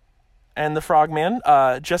Frogman. And the Frogman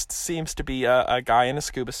just seems to be a guy in a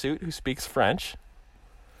scuba suit who speaks French.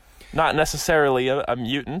 Not necessarily a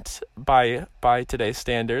mutant by today's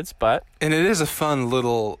standards, but... And it is a fun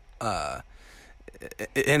little...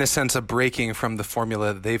 in a sense, a breaking from the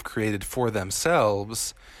formula that they've created for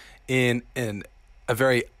themselves in a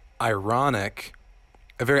very ironic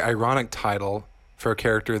title for a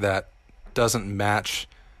character that doesn't match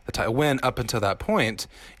the title. When up until that point,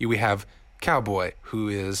 we have Cowboy, who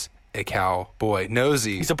is a cowboy.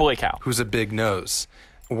 Nosy, he's a boy cow, who's a big nose.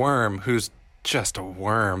 Worm, who's just a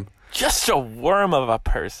worm. Just a worm of a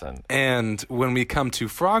person. And when we come to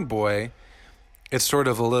Frog Boy, it's sort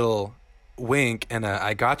of a little wink and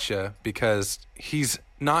I gotcha, because he's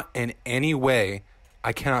not in any way,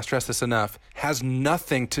 I cannot stress this enough, has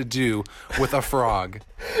nothing to do with a frog.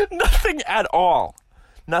 Nothing at all.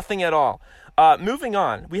 Moving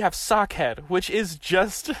on, we have Sockhead, which is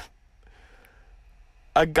just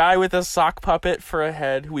a guy with a sock puppet for a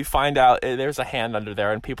head who we find out there's a hand under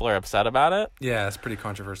there and people are upset about it. Yeah, it's pretty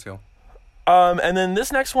controversial. And then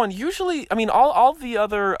this next one, usually, I mean, all the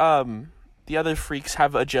other freaks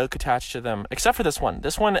have a joke attached to them, except for this one.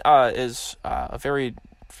 This one is a very,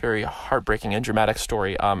 very heartbreaking and dramatic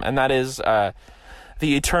story, and that is The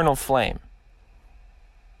Eternal Flame.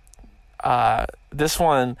 This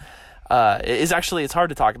one is actually, it's hard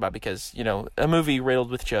to talk about because, a movie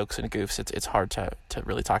riddled with jokes and goofs, it's hard to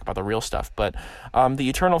really talk about the real stuff. But The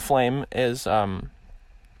Eternal Flame is a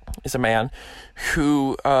man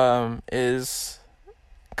who is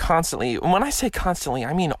constantly, when I say constantly,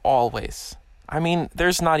 I mean always. I mean,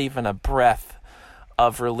 there's not even a breath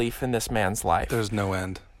of relief in this man's life. There's no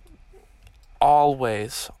end.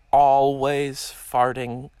 Always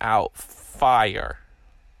farting out fire.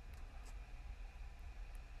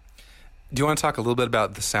 Do you want to talk a little bit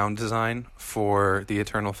about the sound design for The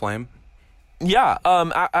Eternal Flame? Yeah,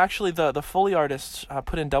 actually, the Foley artists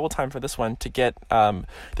put in double time for this one to get the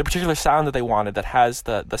particular sound that they wanted that has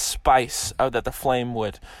the spice that the flame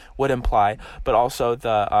would imply, but also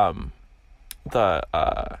the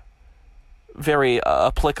very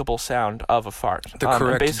applicable sound of a fart. The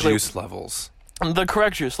correct juice levels. The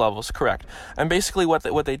correct juice levels, correct. And basically what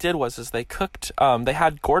they did was they cooked, they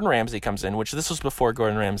had Gordon Ramsay comes in, which this was before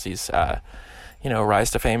Gordon Ramsay's,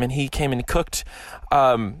 rise to fame, and he came and cooked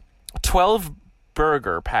 12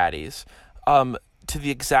 burger patties to the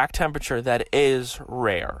exact temperature that is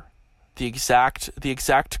rare. The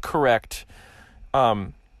exact correct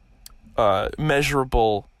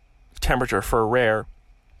measurable temperature for rare.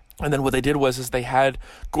 And then what they did was they had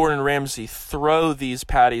Gordon Ramsay throw these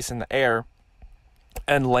patties in the air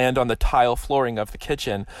and land on the tile flooring of the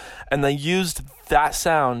kitchen, and they used that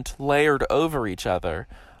sound layered over each other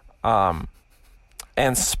and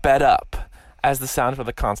sped up as the sound for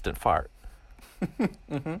the constant fart.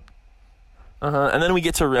 Mm-hmm. And then we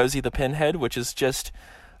get to Rosie the Pinhead, which is just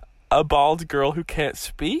a bald girl who can't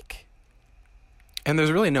speak. And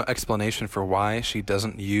there's really no explanation for why she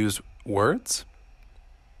doesn't use words.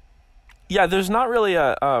 Yeah, there's not really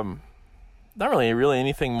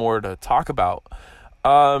anything more to talk about.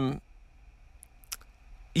 You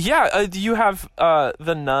have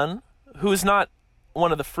the nun, who is not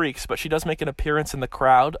one of the freaks, but she does make an appearance in the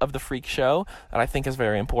crowd of the freak show that I think is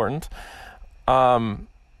very important. I'm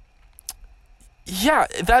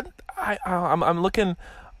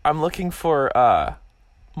looking for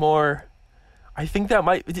more. I think that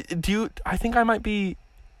might be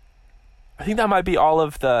all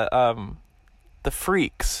of the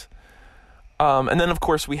freaks. And then, of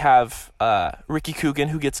course, we have Ricky Coogan,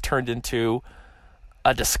 who gets turned into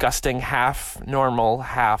a disgusting half-normal,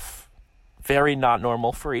 half very not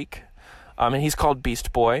normal freak. And he's called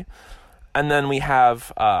Beast Boy. And then we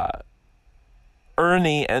have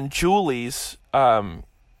Ernie and Julie's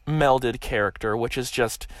melded character, which is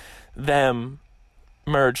just them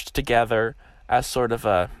merged together as sort of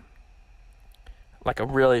a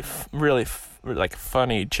really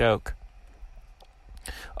funny joke.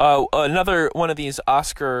 Another one of these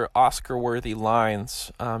Oscar-worthy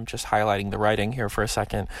lines, just highlighting the writing here for a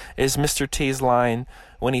second, is Mr. T's line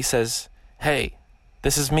when he says, "Hey,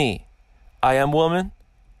 this is me. I am woman,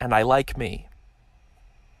 and I like me."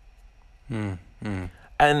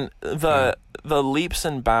 And the leaps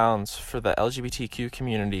and bounds for the LGBTQ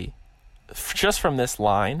community, just from this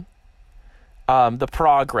line, the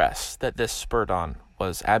progress that this spurred on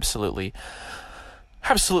was absolutely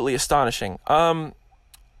astonishing.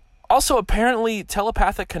 Also, apparently,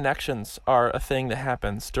 telepathic connections are a thing that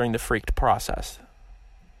happens during the freaked process,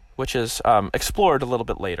 which is explored a little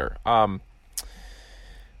bit later.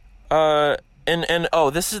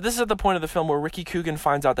 This is at the point of the film where Ricky Coogan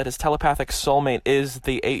finds out that his telepathic soulmate is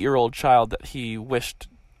the 8-year-old child that he wished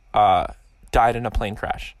died in a plane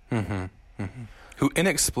crash. Mm-hmm. Mm-hmm. Who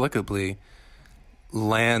inexplicably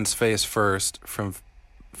lands face first from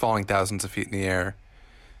falling thousands of feet in the air,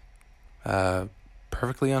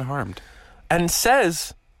 perfectly unharmed, and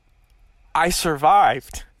says, "I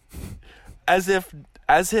survived," as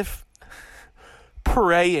if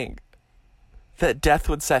praying that death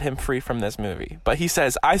would set him free from this movie. But he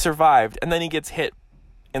says, "I survived," and then he gets hit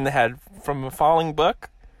in the head from a falling book.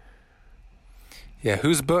 Yeah,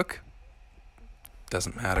 whose book?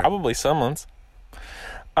 Doesn't matter. Probably someone's.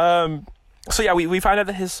 So yeah, we find out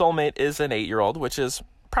that his soulmate is an 8-year-old, which is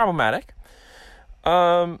problematic.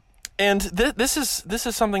 And this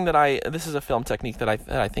is something this is a film technique that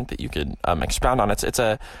I think that you could expound on. It's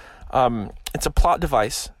a plot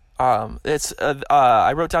device.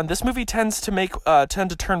 I wrote down, this movie tends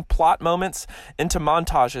to turn plot moments into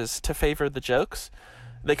montages to favor the jokes.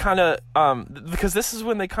 They kind of because this is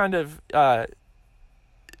when they kind of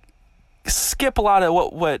skip a lot of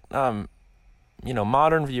what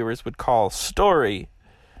modern viewers would call story,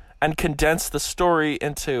 and condense the story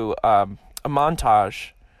into a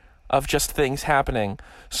montage of just things happening,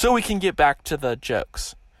 so we can get back to the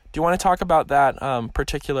jokes. Do you want to talk about that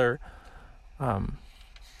particular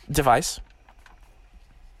device?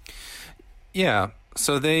 Yeah.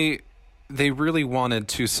 So they really wanted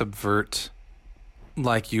to subvert,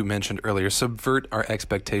 like you mentioned earlier, subvert our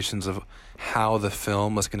expectations of how the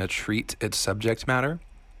film was going to treat its subject matter.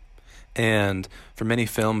 And for many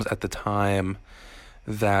films at the time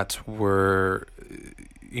that were,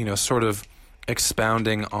 sort of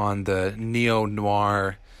expounding on the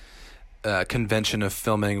neo-noir convention of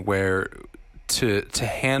filming, where to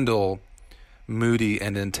handle moody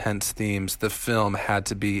and intense themes, the film had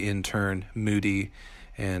to be in turn moody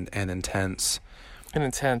and intense. And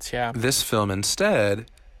intense, yeah. This film instead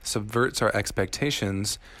subverts our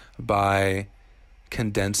expectations by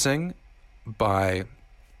condensing, by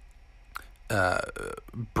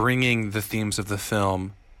bringing the themes of the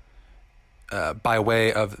film by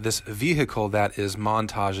way of this vehicle that is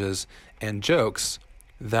montages and jokes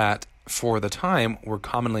that, for the time, were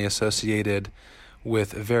commonly associated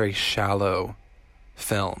with very shallow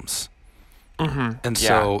films. Mm-hmm. And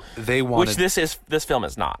so they wanted... Which this film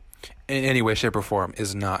is not. In any way, shape, or form,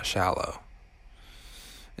 is not shallow.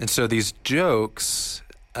 And so these jokes,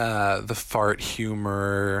 the fart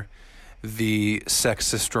humor, the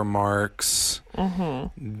sexist remarks,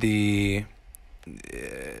 the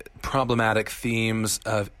problematic themes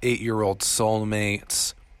of 8-year-old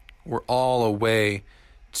soulmates were all a way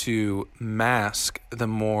to mask the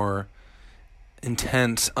more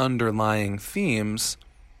intense underlying themes,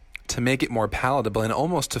 to make it more palatable, and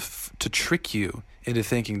almost to trick you into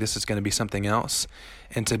thinking this is going to be something else,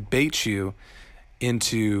 and to bait you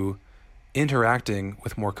into interacting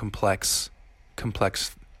with more complex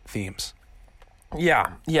themes.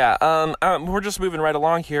 Yeah. We're just moving right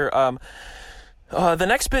along here. The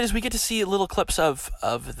next bit is we get to see little clips of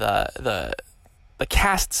the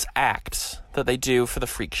cast's acts that they do for the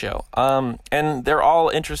freak show. And they're all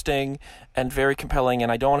interesting and very compelling,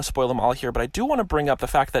 and I don't want to spoil them all here, but I do want to bring up the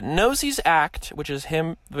fact that Nosey's act, which is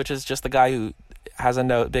just the guy who has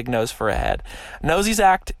a big nose for a head. Nosey's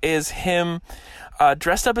act is him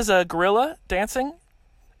dressed up as a gorilla dancing,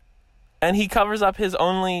 and he covers up his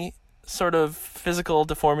only sort of physical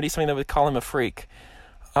deformity, something that would call him a freak.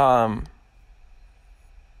 I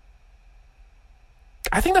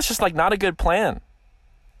think that's just like not a good plan.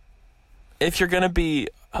 If you're going to be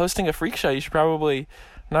hosting a freak show, you should probably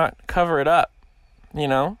not cover it up, you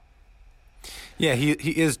know? Yeah, he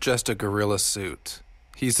is just a gorilla suit.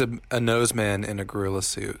 He's a nose man in a gorilla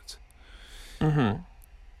suit. Mm-hmm.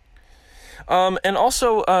 And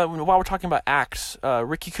also, while we're talking about acts,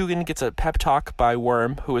 Ricky Coogan gets a pep talk by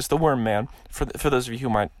Worm, who is the Worm Man, for those of you who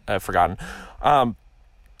might have forgotten.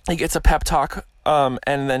 He gets a pep talk, and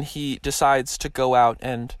then he decides to go out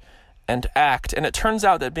and act. And it turns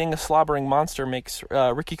out that being a slobbering monster makes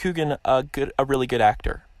Ricky Coogan a really good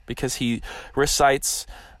actor, because he recites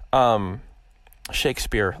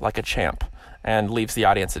Shakespeare like a champ and leaves the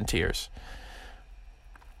audience in tears.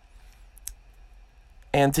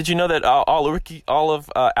 And did you know that all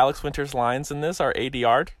of Alex Winter's lines in this are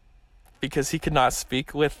ADR'd because he could not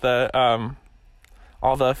speak with all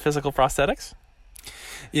the physical prosthetics?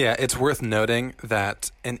 Yeah, it's worth noting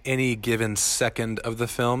that in any given second of the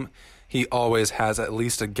film, he always has at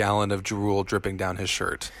least a gallon of drool dripping down his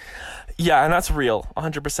shirt. Yeah, and that's real,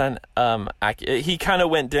 100% accurate. He kind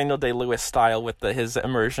of went Daniel Day-Lewis style with his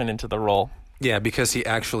immersion into the role. Yeah, because he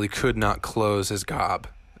actually could not close his gob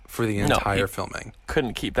for the entire filming.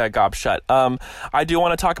 Couldn't keep that gob shut. I do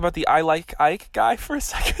want to talk about the I Like Ike guy for a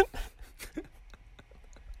second.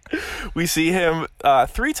 We see him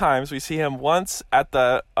 3 times. We see him once at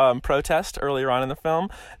the protest earlier on in the film.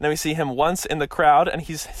 And then we see him once in the crowd, and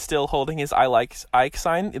he's still holding his I Like Ike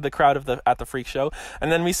sign in the crowd at the freak show.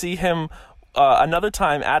 And then we see him another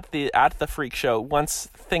time at the freak show once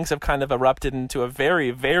things have kind of erupted into a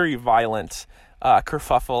very, very violent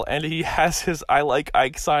kerfuffle, and he has his I Like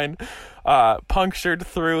Ike sign punctured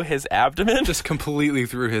through his abdomen. Just completely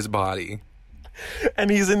through his body. And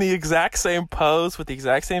he's in the exact same pose with the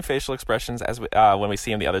exact same facial expressions as when we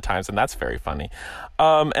see him the other times, and that's very funny.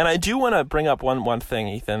 And I do want to bring up one thing,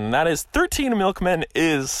 Ethan, and that is 13 Milkmen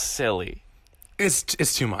is silly. It's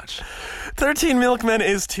too much. 13 Milkmen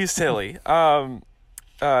is too silly. Then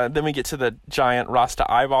we get to the giant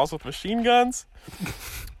Rasta eyeballs with machine guns.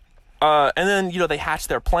 And then, they hatch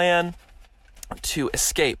their plan to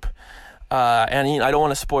escape. And I don't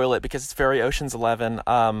want to spoil it because it's very Ocean's 11.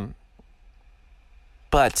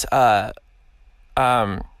 But I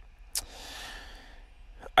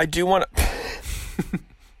do want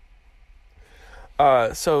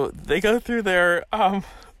to... so they go through their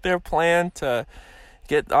plan to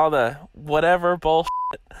get all the whatever bullshit.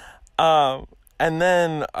 And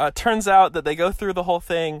then turns out that they go through the whole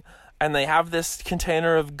thing, and they have this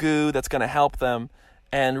container of goo that's going to help them,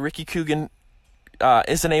 and Ricky Coogan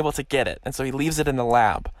isn't able to get it, and so he leaves it in the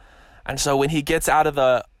lab. And so when he gets out of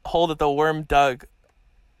the hole that the worm dug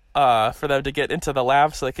for them to get into the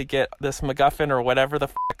lab so they could get this MacGuffin or whatever the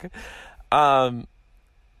fuck,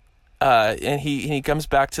 and he comes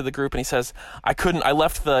back to the group and he says, I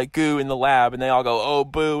left the goo in the lab, and they all go, oh,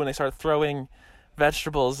 boo, and they start throwing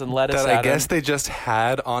vegetables and lettuce at him. I guess they just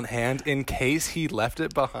had on hand in case he left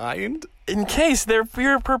it behind? In case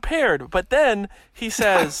you're prepared. But then he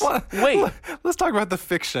says, wait. Let's talk about the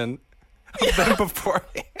fiction of them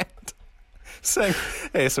beforehand. Saying,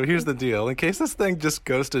 hey, so here's the deal. In case this thing just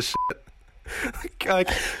goes to shit,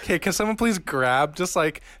 okay, can someone please grab just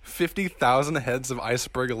 50,000 heads of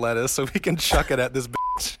iceberg lettuce so we can chuck it at this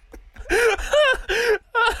bitch?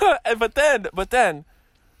 but then,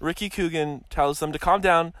 Ricky Coogan tells them to calm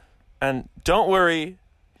down and don't worry.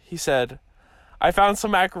 He said, "I found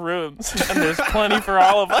some macaroons and there's plenty for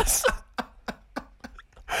all of us."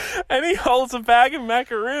 And he holds a bag of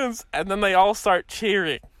macaroons, and then they all start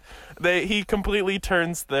cheering. He completely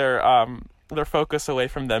turns their focus away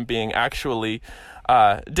from them being actually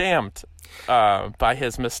damned by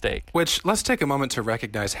his mistake. Which, let's take a moment to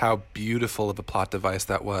recognize how beautiful of a plot device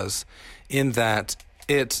that was, in that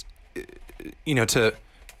it, to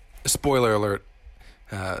spoiler alert,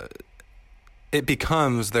 it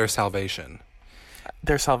becomes their salvation.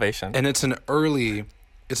 Their salvation. And it's a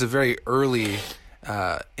very early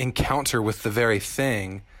encounter with the very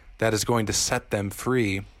thing that is going to set them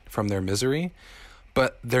free from their misery,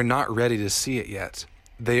 but they're not ready to see it yet.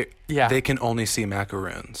 They can only see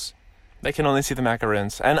macaroons. They can only see the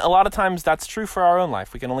macaroons. And a lot of times that's true for our own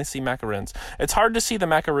life. We can only see macaroons. It's hard to see the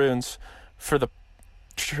macaroons for the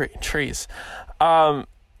trees.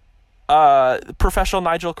 Professor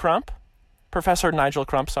Nigel Crump,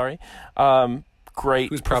 sorry. Great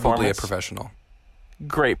Who's probably a professional.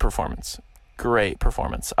 Great performance.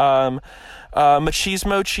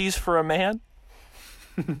 Machismo Cheese for a Man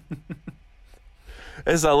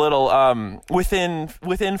is a little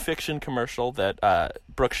within fiction commercial that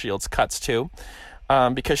Brooke Shields cuts to,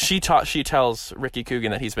 because she tells Ricky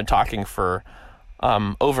Coogan that he's been talking for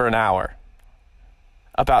over an hour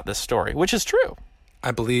about this story, which is true.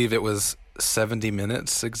 I believe it was 70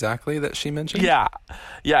 minutes exactly that she mentioned. Yeah,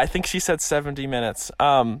 I think she said 70 minutes.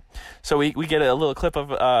 So we get a little clip of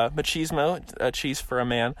Machismo, Cheese for a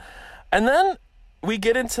Man, and then we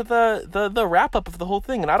get into the wrap up of the whole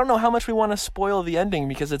thing. And I don't know how much we want to spoil the ending,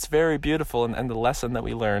 because it's very beautiful, and the lesson that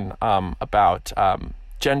we learn about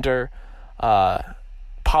gender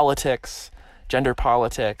politics,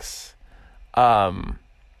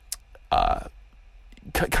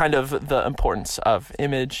 kind of the importance of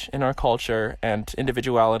image in our culture and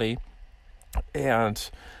individuality, and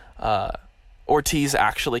Ortiz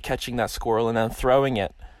actually catching that squirrel and then throwing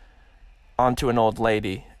it onto an old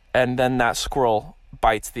lady, and then that squirrel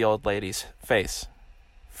bites the old lady's face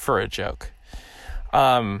for a joke.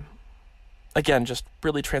 Again, just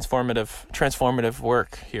really transformative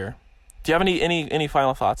work here. Do you have any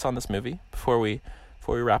final thoughts on this movie before we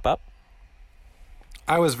wrap up?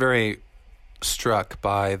 I was very struck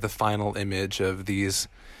by the final image of these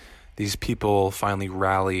people finally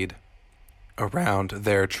rallied around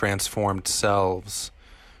their transformed selves,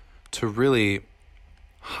 to really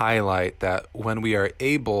highlight that when we are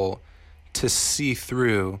able to see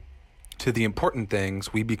through to the important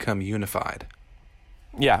things, we become unified.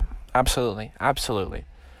 Yeah, absolutely.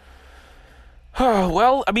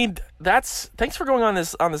 Well, I mean, thanks for going on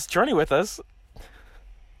this journey with us.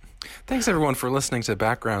 Thanks everyone for listening to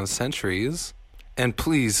Background Centuries, and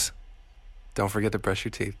please don't forget to brush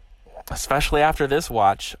your teeth. Especially after this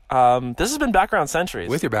watch. This has been Background Centuries.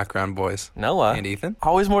 With your background boys, Noah and Ethan.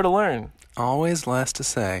 Always more to learn. Always less to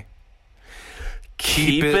say.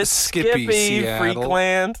 Keep it skippy, Seattle.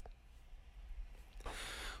 Freakland.